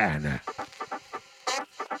Bliat man.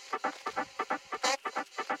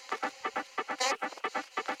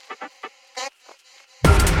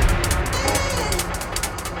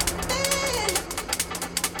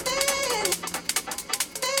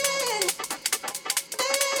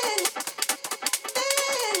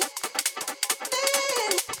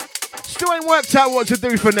 Still ain't worked out what to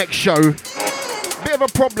do for next show. Bit of a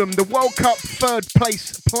problem. The World Cup third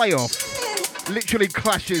place playoff literally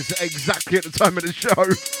clashes exactly at the time of the show.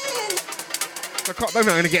 I don't think I'm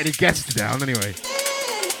going to get any guests down anyway.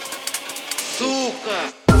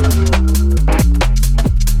 Suka.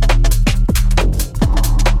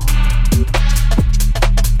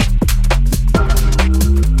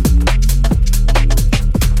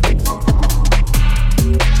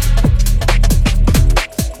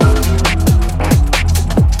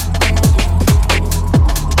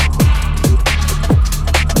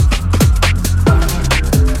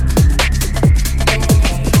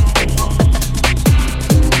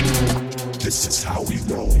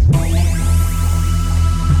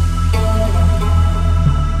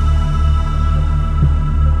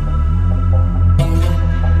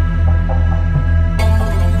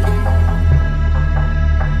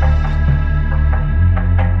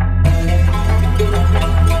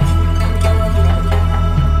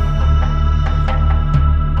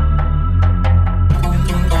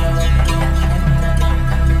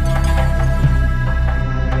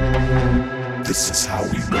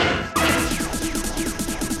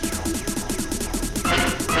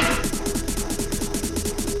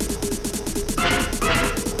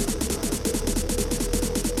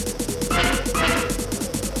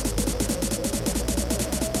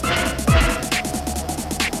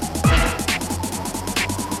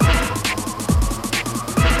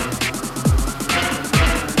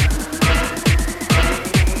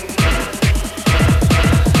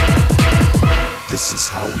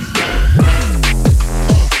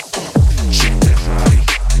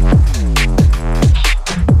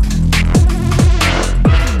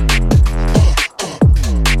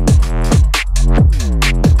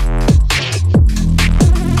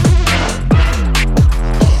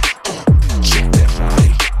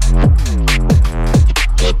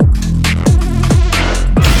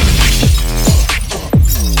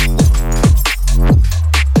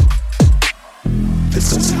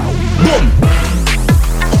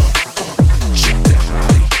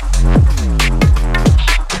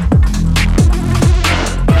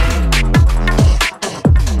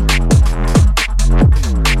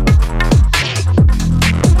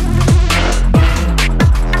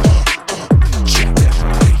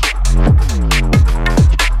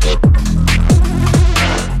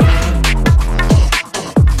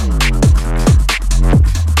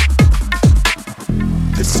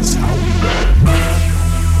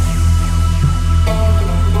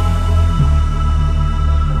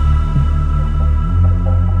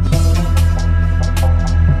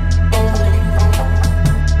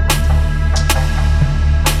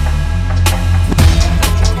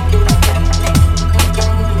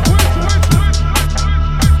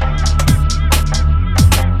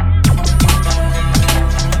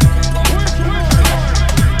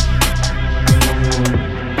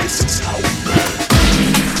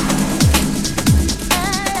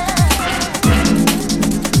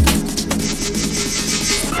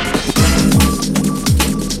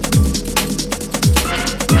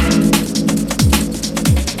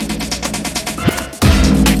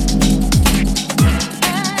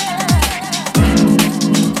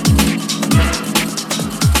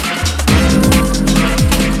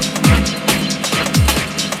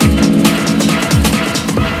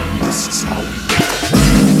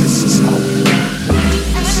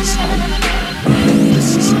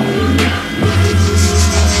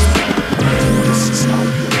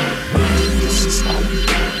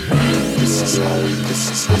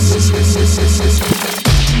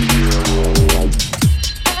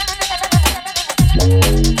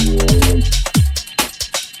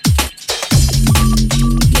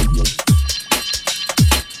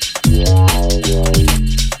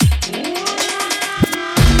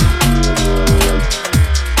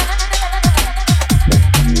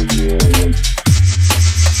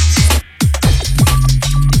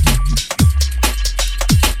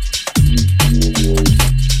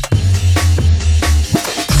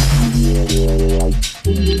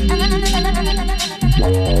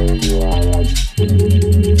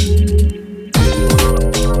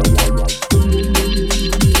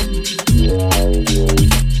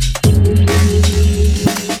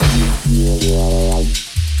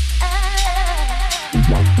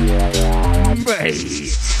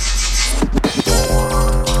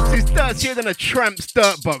 dirtier than a tramp's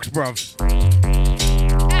dirt box, bruv.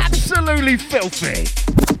 Absolutely filthy.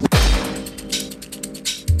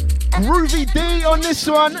 Groovy D on this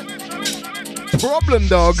one. Problem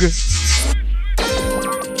Dog.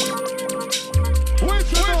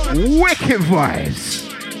 Wicked vibes.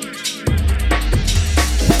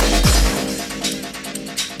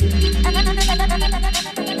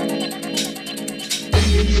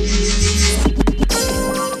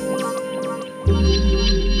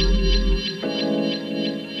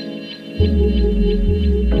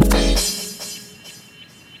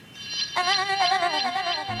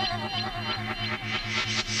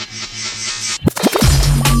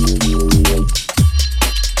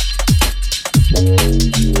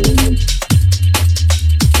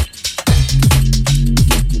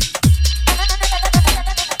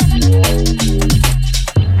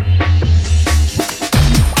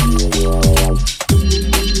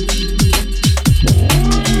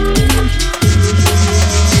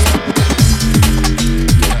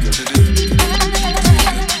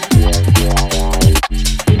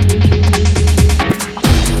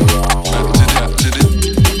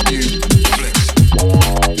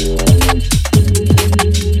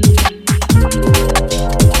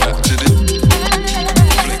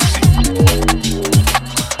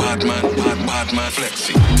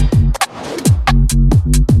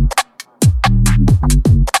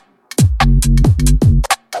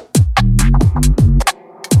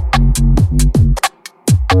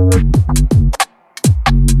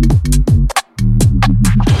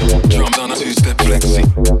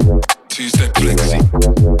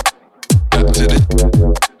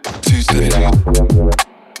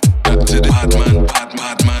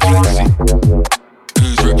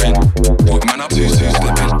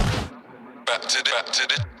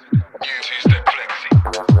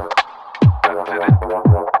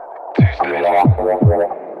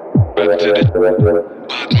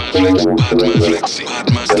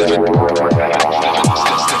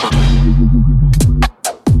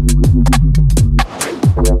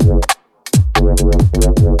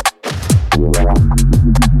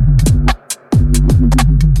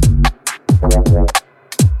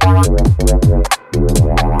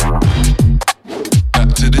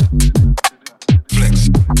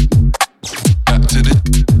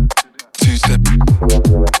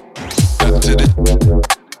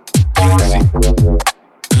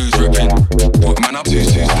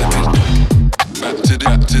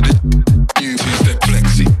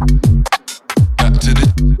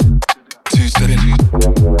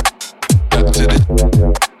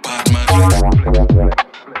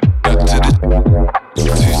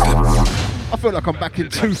 I'm back in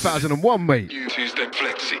 2001, mate.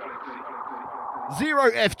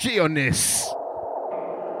 Zero FG on this.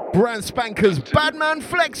 Brand Spanker's Badman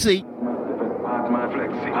Flexi.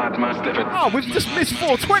 Oh, we've just missed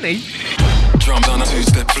 420. Drums on a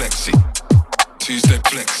two-step flexi. Two-step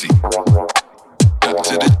flexi.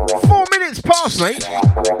 4 minutes past, mate.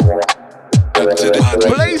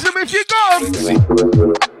 Blaze them if you got 'em.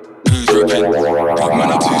 Who's ripping?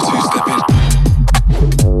 Badman up two-stepping.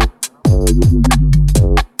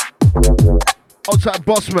 Outside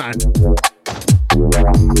boss man.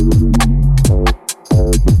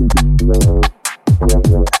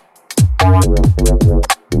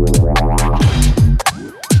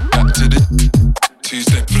 Back to the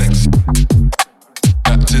two-step flex.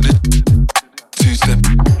 Back to the two-step.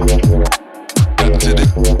 Back to the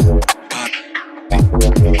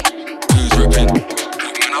who's ripping?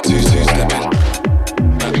 Man up two-stepping.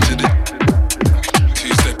 Back to the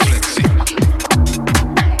two-step flexi.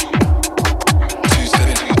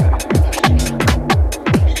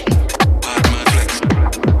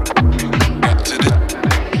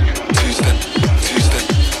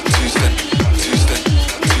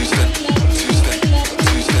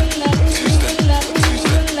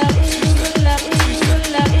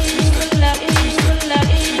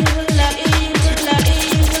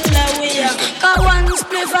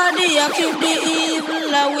 Keep the evil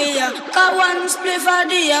away. Got one spliff a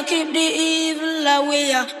day, keep the evil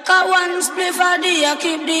away. Got one spliff a day,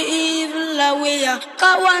 keep the evil away.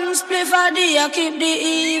 Got one spliff a day, keep the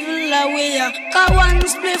evil away. Got one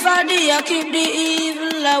spliff a day, keep the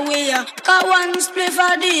evil away. Got one spliff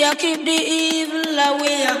a day, keep the evil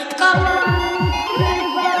away. Got one.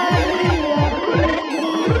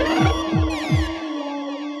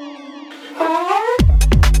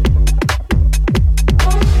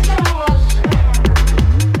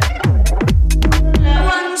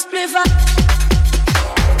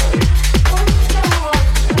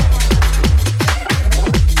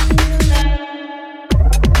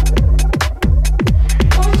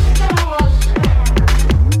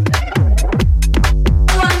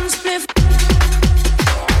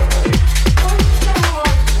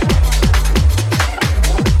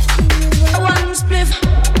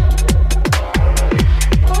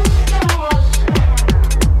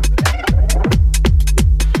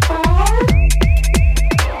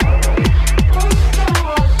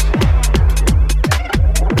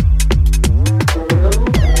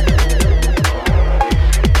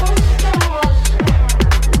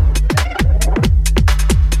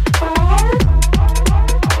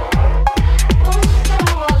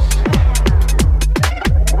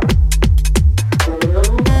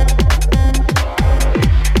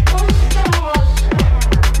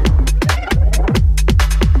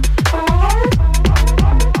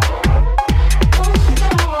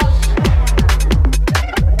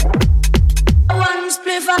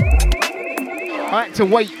 like to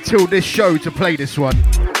wait till this show to play this one.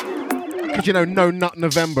 Because you know, no Nut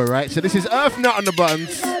November, right? So this is Earth Nut on the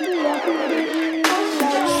Buns.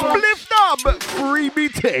 Spliffed up freebie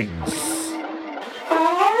things.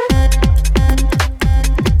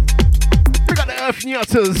 We got the Earth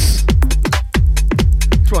Nutters.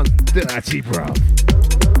 This one's dirty, bruv.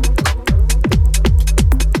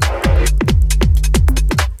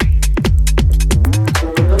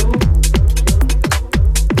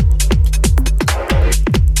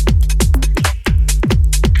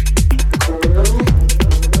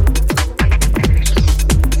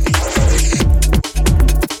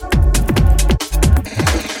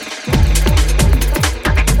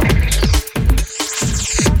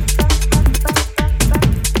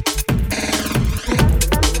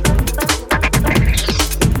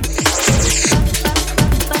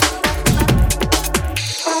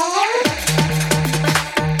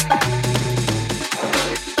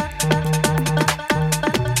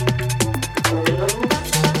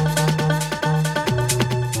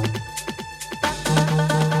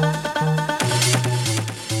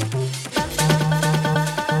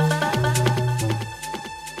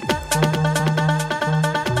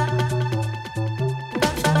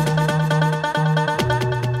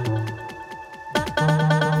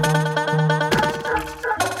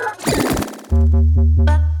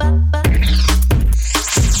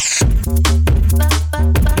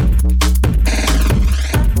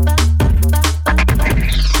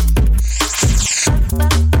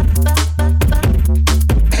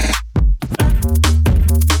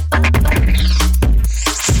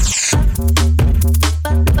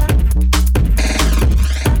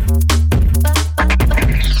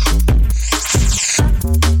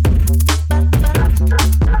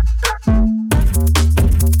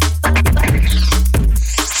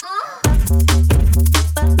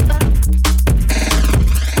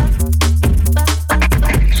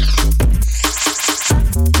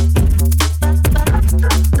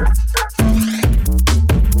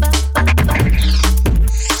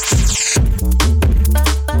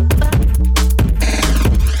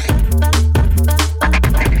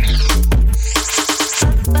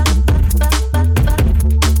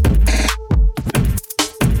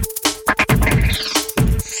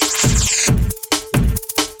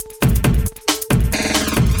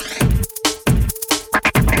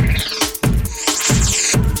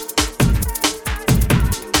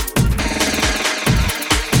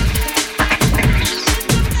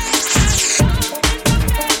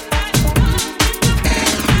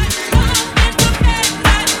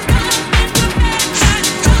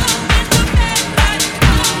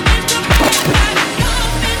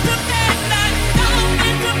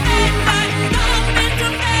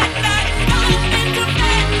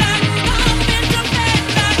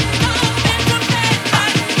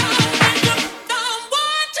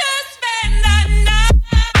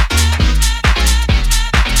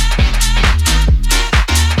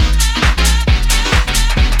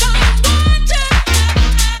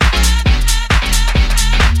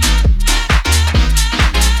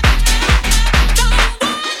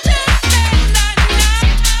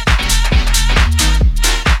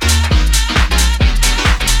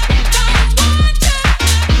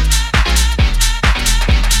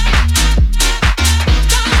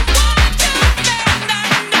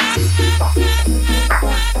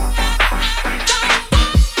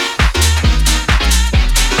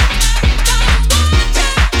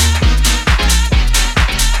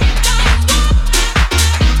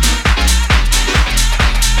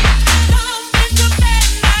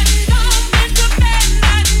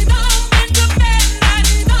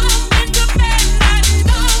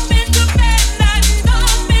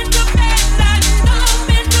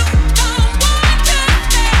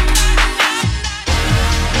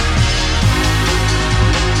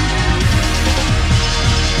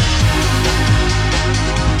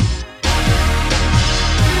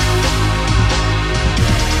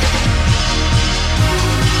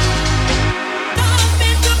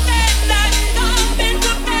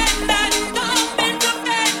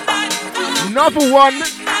 Another one.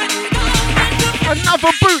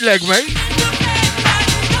 Another bootleg, mate.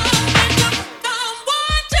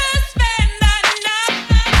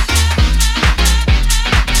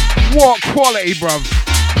 What quality, bruv.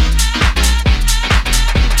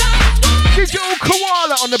 Digital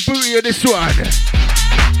Koala on the booty of this one.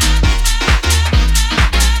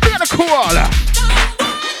 We got a koala.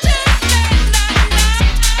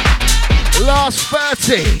 Last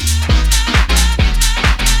 30.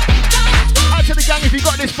 Out to the gang, if you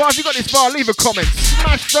got this far, leave a comment.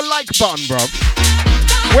 Smash the like button, bruv.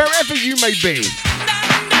 Wherever you may be.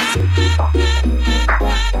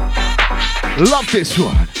 Love this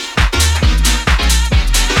one.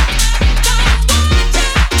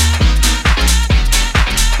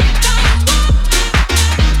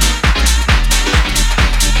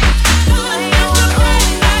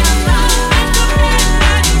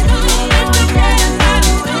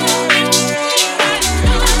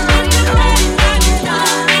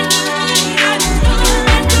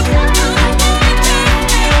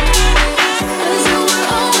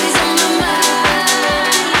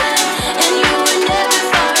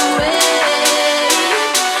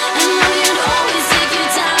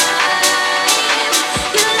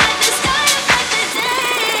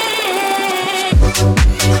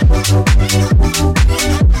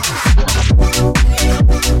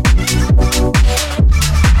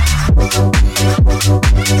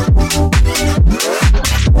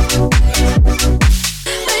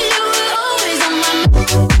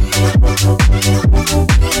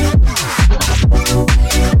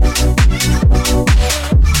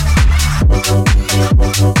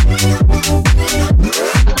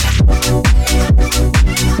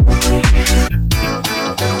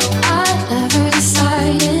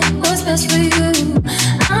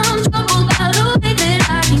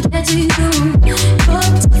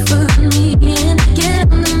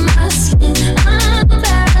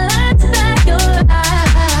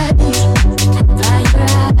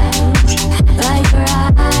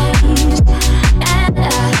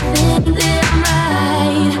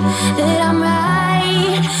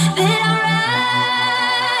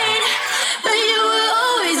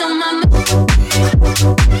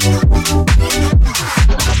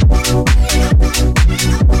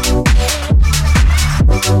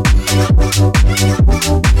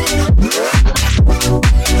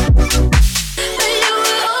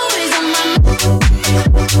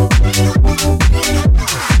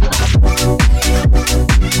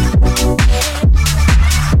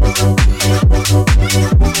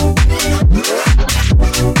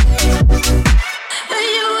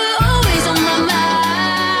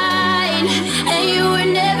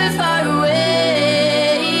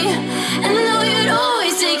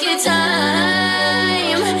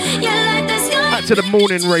 To the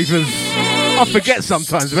morning ravers. I forget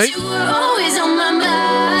sometimes, mate. It's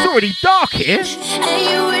already dark here. We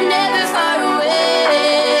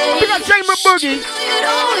got J Boogie.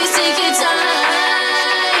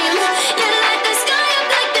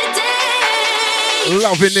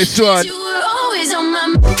 Loving this one.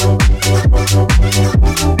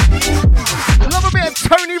 Love a bit of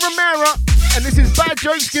Tony Romero. And this is Bad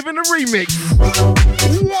Jokes giving a remix.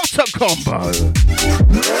 What a combo.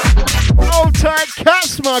 Old tight cat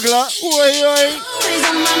smuggler. Oi, oi.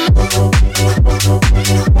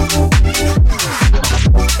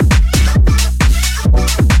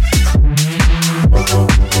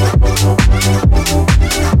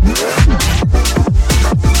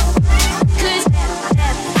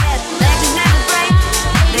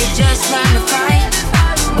 They just learn to fight.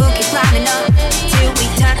 Boogie climbing up till we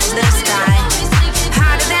touch the sky.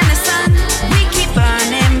 Hotter than the sun, we keep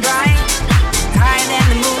burning bright. Higher than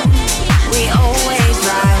the moon, we always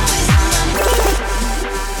rise.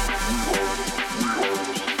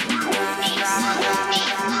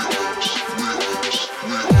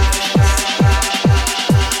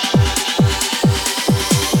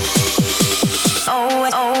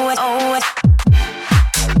 Always, always, always.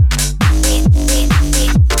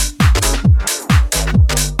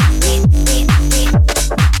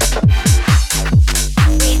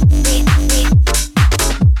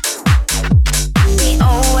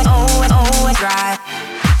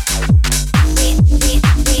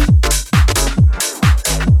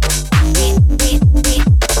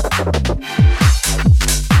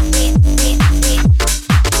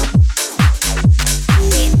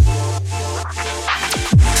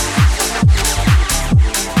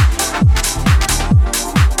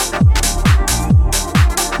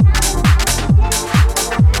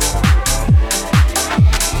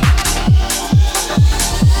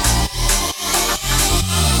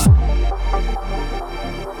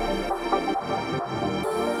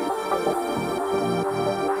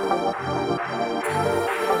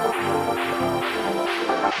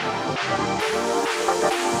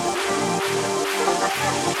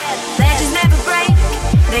 Legends never break,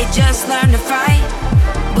 they just learn to fight.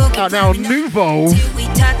 Now Nouveau. We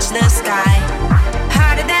touch the sky.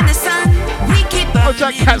 Harder than the sun, we keep burning. Oh,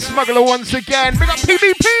 that cat smuggler once again. Big up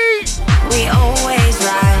PvP. We always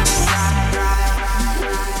rise.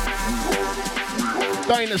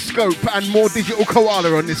 Dynascope and more digital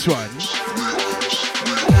koala on this one.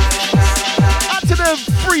 Out to the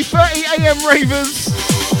 3:30 AM ravers.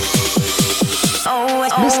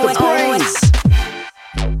 Always, Mr. always, Brains. always.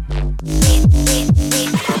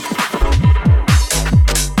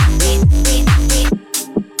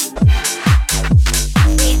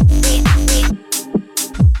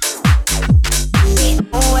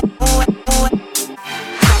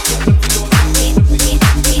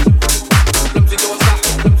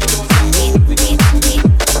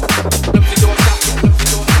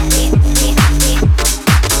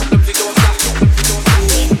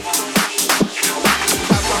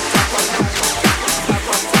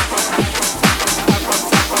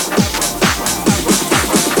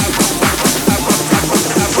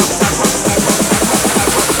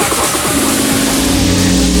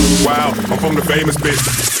 from the famous bit.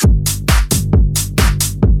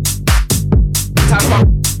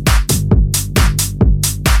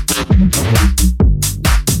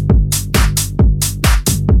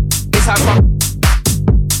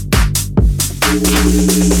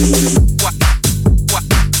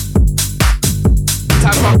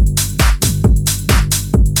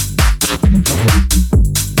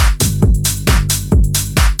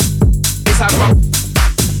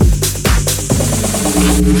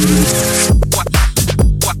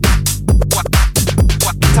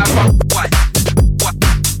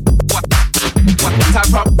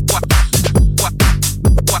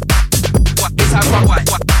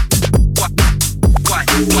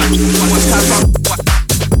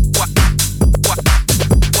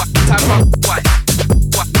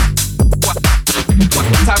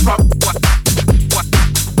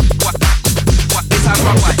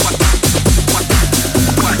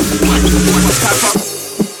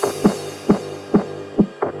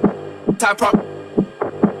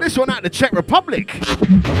 This one out of the Czech Republic.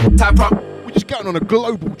 We're just going on a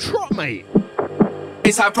global trot, mate.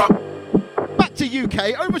 Back to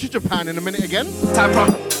UK, over to Japan in a minute again.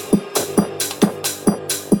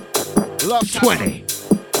 Last 20.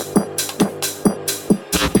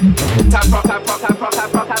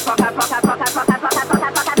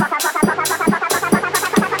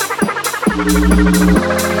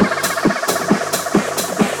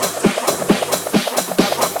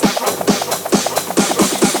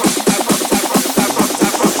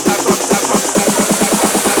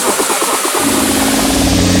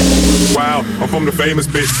 Wow, I'm from the famous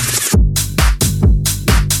bit.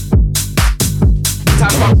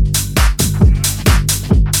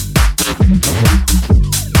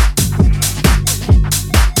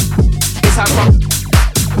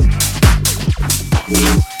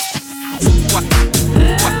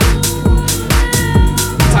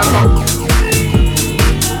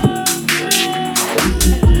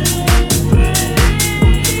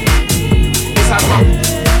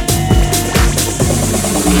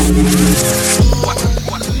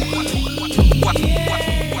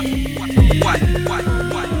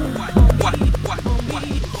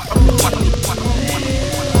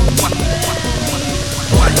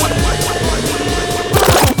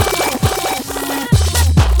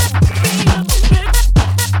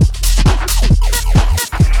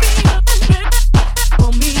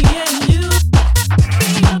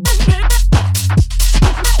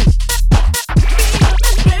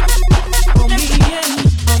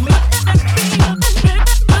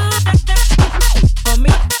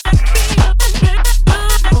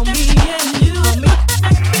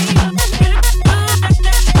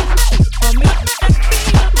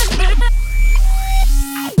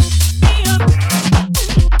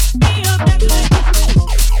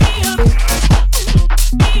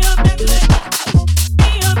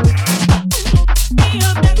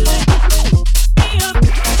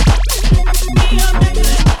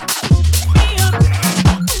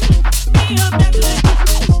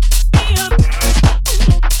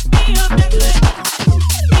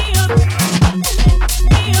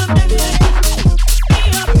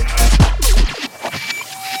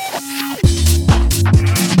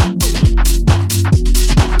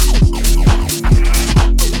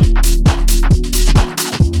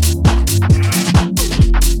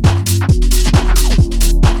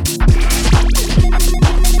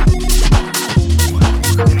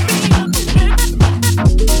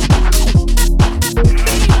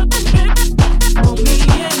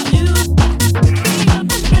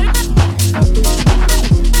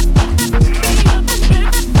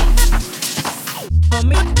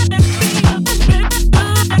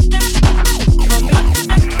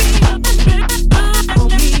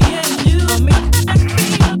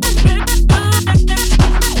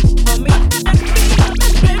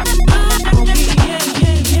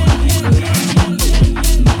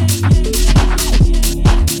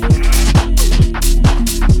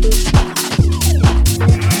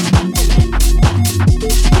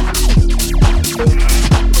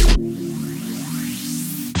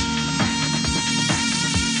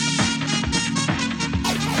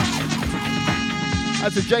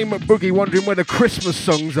 That's a J McBoogie wondering where the Christmas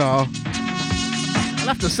songs are. I'll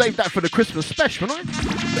have to save that for the Christmas special, won't I?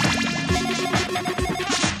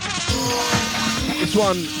 This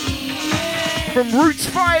one from Roots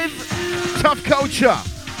 5, Tough Culture.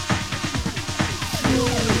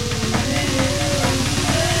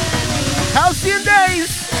 Halcyon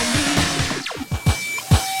Days.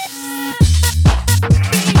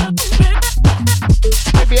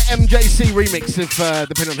 Maybe an MJC remix if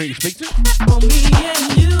depending on who you speak to.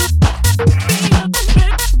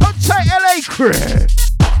 Hot tight LA crew.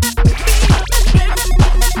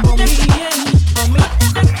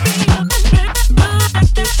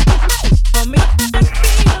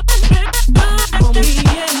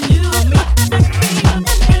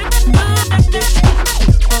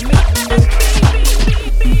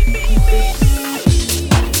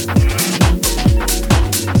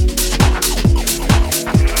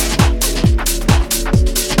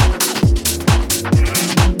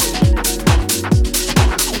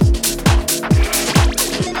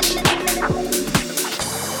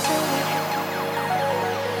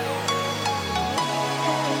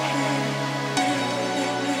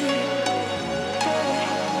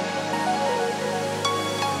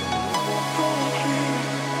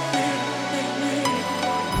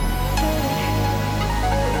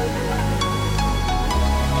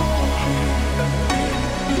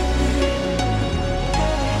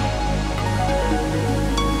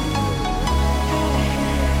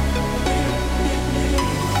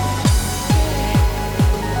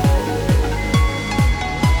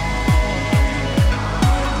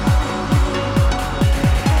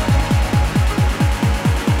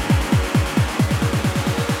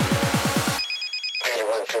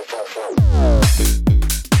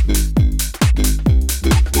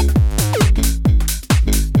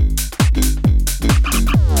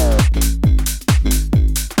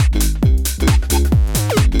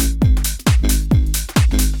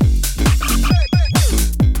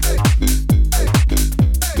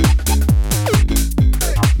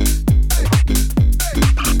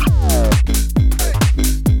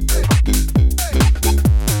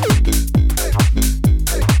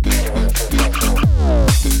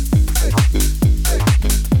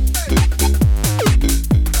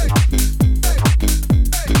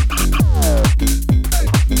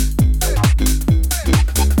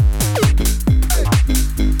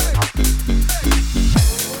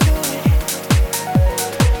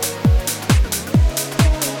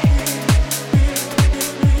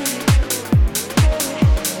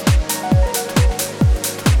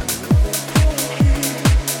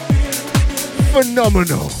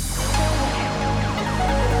 Phenomenal.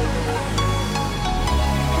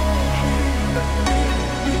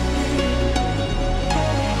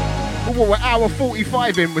 Well, we're hour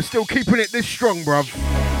 45 in, we're still keeping it this strong, bruv.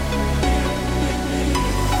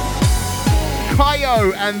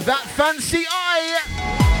 Kyo and That Fancy Eye.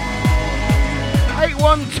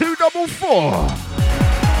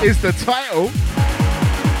 81244 is the title.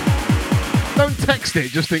 Don't text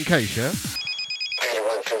it just in case, yeah?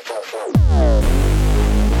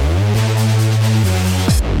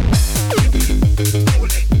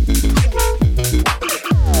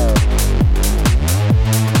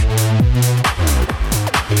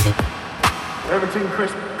 Everything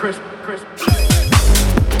crisp, crisp, crisp.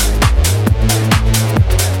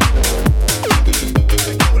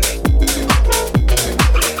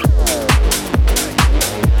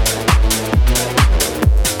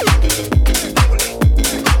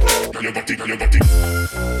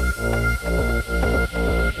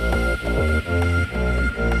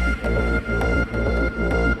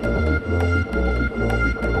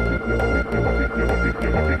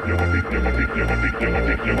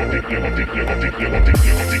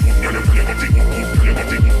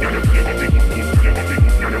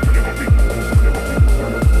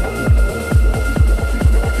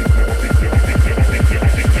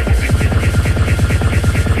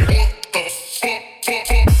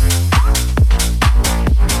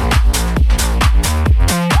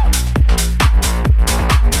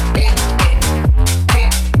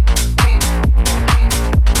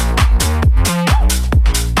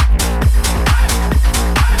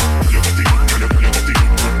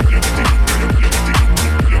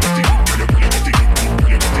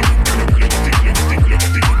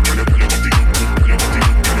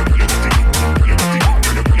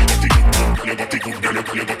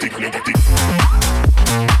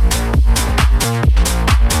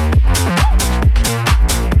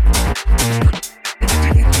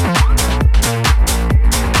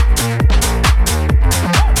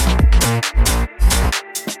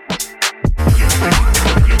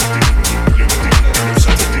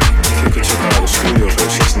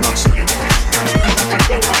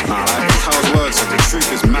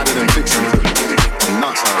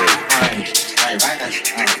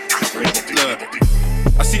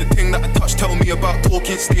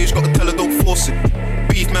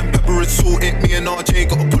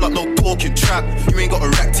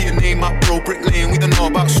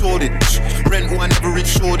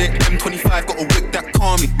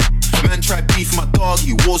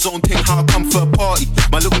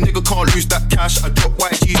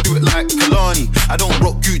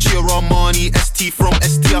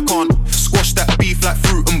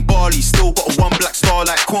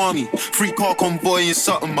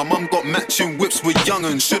 Something. My mum got matching whips with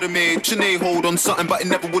young'uns. Should've made Sinead hold on something, but it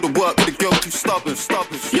never would've worked with a girl too stubborn.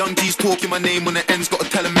 Young G's talking my name on the ends, gotta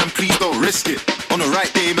tell him, man, please don't risk it. On the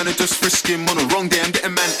right day, man, I just frisk him. On the wrong day, I'm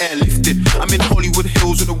getting man airlifted. I'm in Hollywood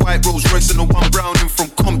Hills with a white Rolls Royce and a one brown in from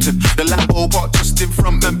Compton. The Lambo park just in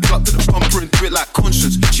front, man, plug to the bumper and do it like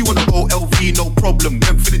Conscience. She wanna go LV, no problem.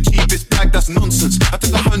 Went for the cheapest bag, that's nonsense. I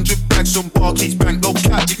took 100 bags on Barclays Bank, no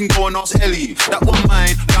cap, you can go and ask Ellie. That one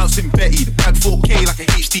mine, bouncing Betty. The bag 4K like a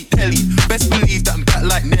HD telly. Best believe that I'm back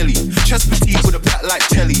like Nelly. Chest petite with a back like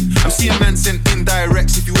Telly. I'm seeing man sent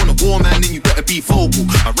indirects. If you want a war man, then you better be vocal.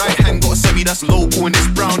 My right hand got a semi that's local and it's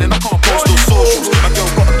brown and I can't post on socials. My girl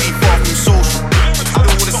gotta be far from social. I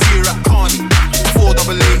don't wanna see her at Carney.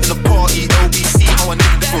 4AA in the party, LBC, how I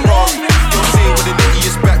need the Ferrari. Don't say what the nigga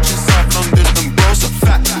is back to South London and bros are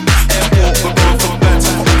fat. Airport, we're going for beds.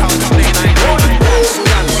 How to play 9 days.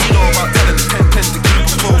 We know about telling the 10 to keep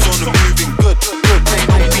the clothes on and moving good. Play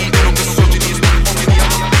no beat, no misogyny is not on the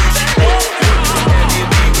other music.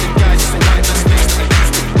 Airbnb with the guys, it's a night that's next to I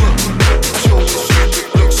used to book. Show me the shit,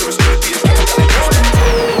 look, so it's good.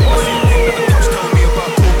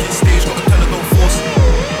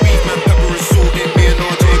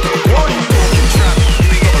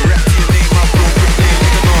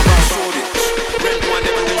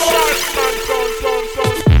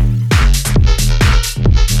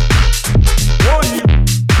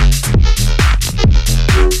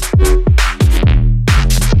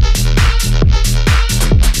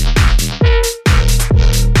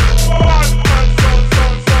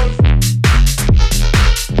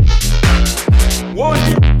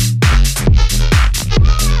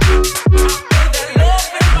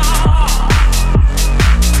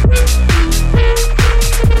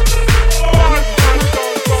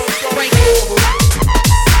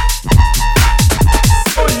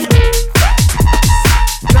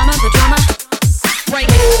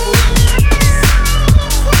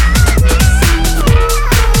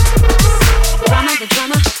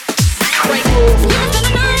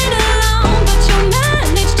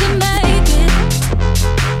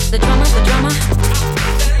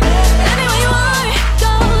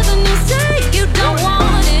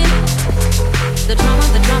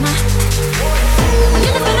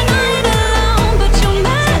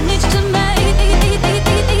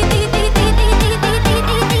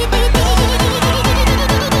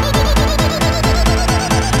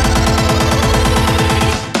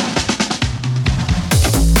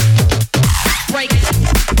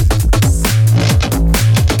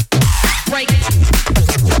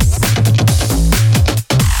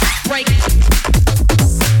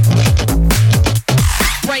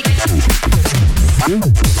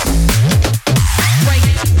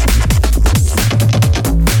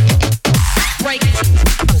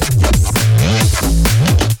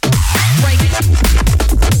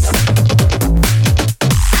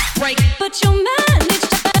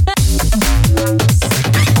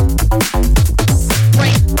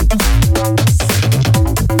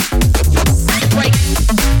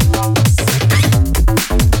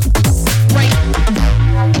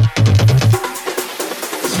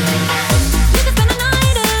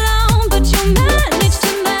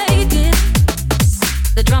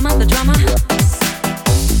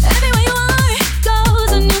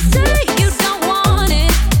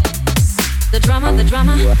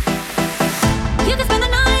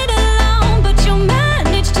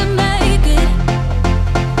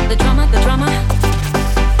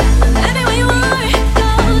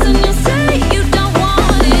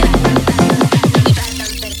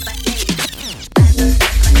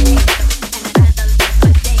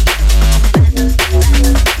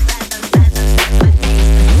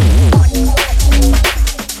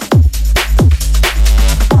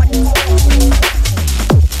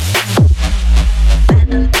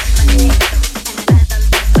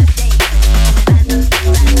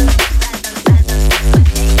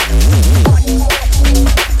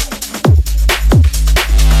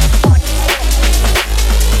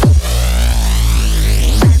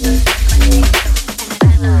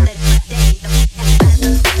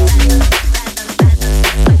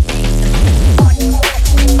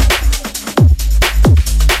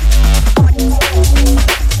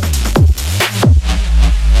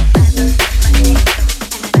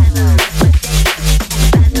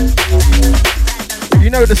 You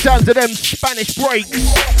know the sounds of them Spanish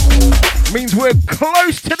breaks means we're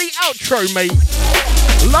close to the outro, mate.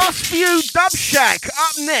 Last few Dub Shack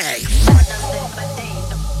up next.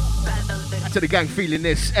 To the gang feeling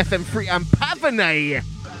this, FM3 and Pavane.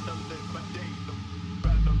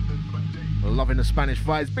 Loving the Spanish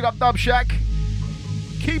vibes. Big up Dub Shack.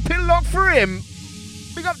 Keep it locked for him.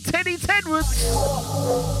 Big up Teddy Tedwards.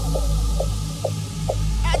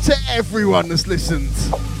 And to everyone that's listened.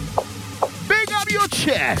 Big up your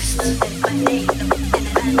chest.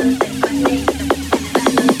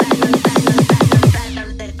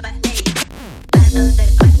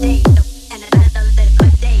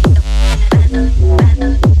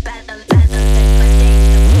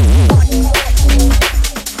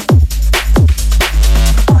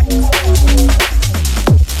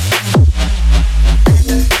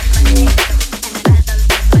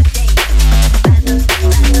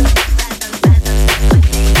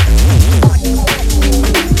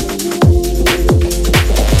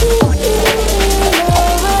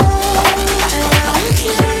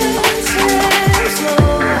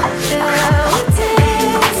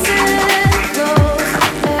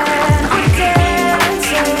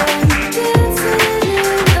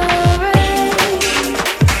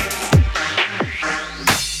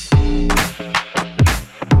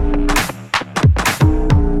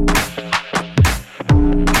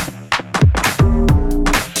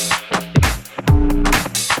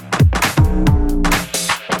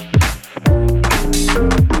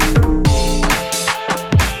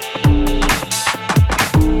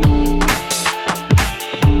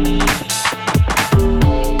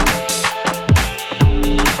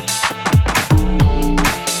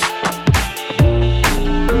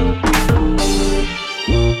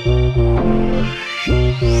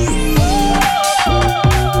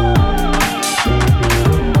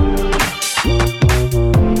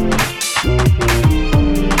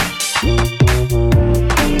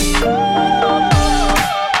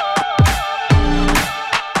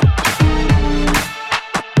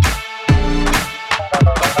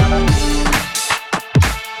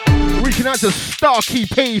 To Starkey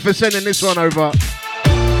P for sending this one over.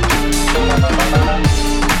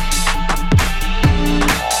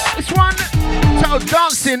 This one titled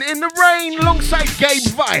Dancing in the Rain alongside Gabe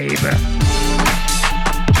Vibe.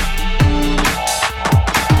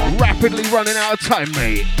 Rapidly running out of time,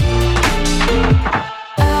 mate.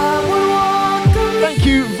 Thank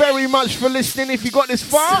you very much for listening. If you got this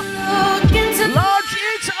far, large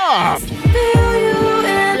it up.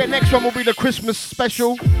 Yeah, next one will be the Christmas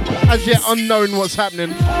special. As yet unknown what's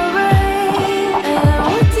happening.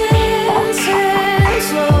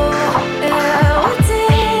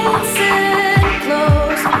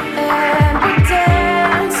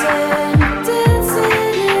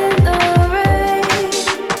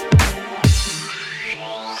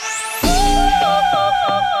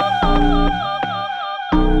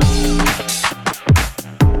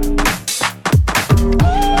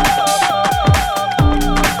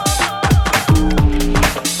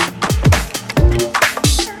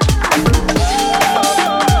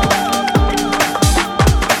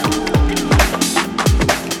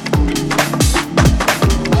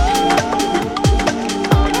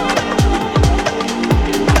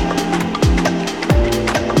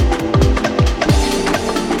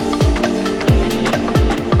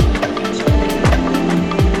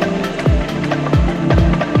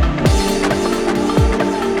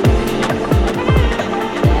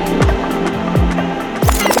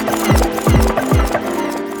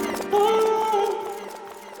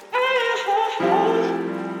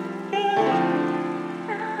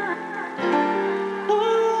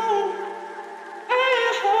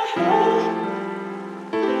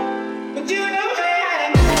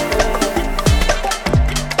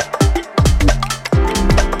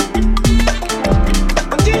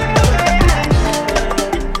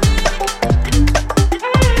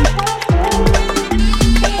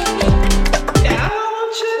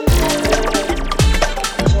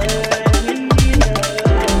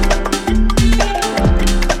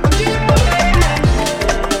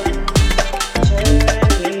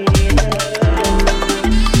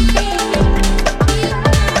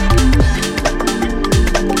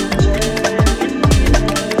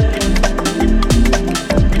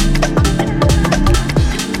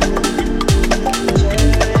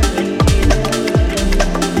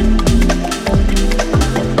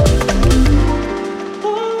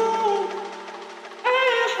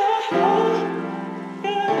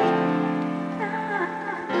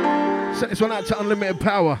 Send this one out to Unlimited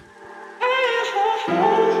Power.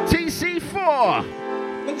 TC4.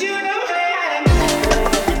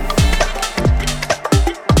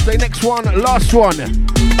 Thursday. Next one, last one.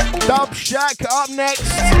 Dub Shack up next.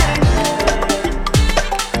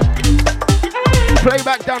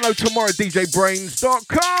 Playback download tomorrow at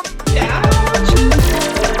djbrains.com.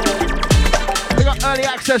 We got early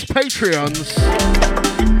access Patreons.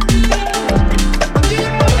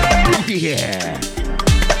 Yeah.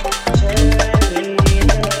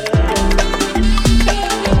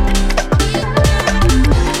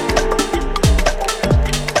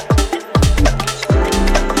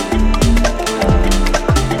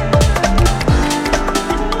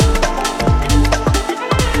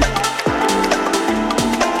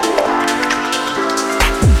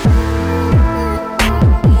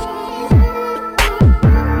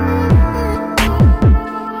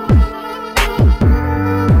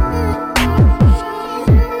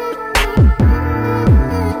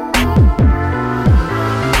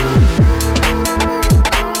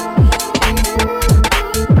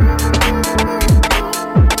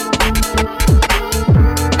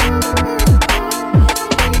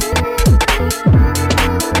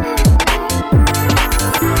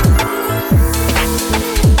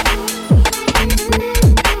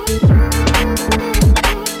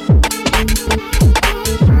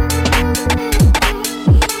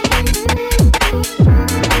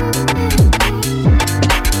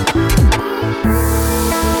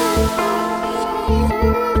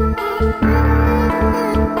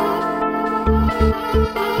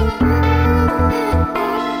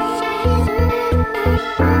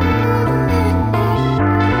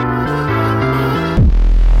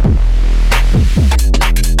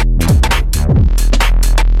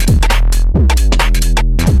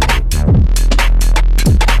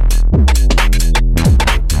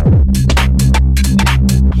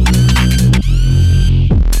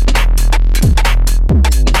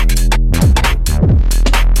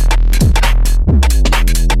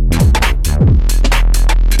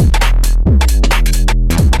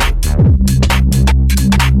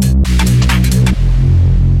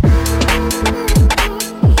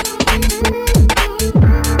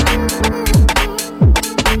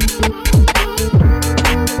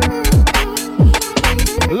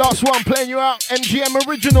 Last one playing you out, MGM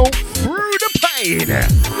original, Through the Pain.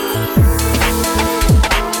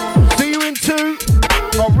 See you in 2.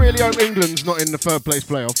 I really hope England's not in the third place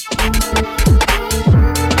playoff.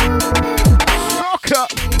 Soccer.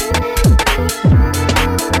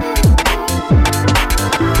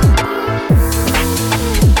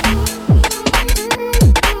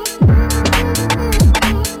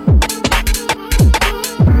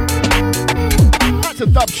 That's a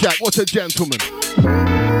Dub Shack, what a gentleman.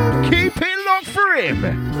 Keep it locked for him.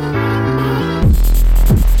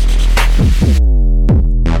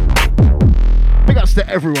 Big ups to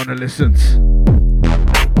everyone that listens.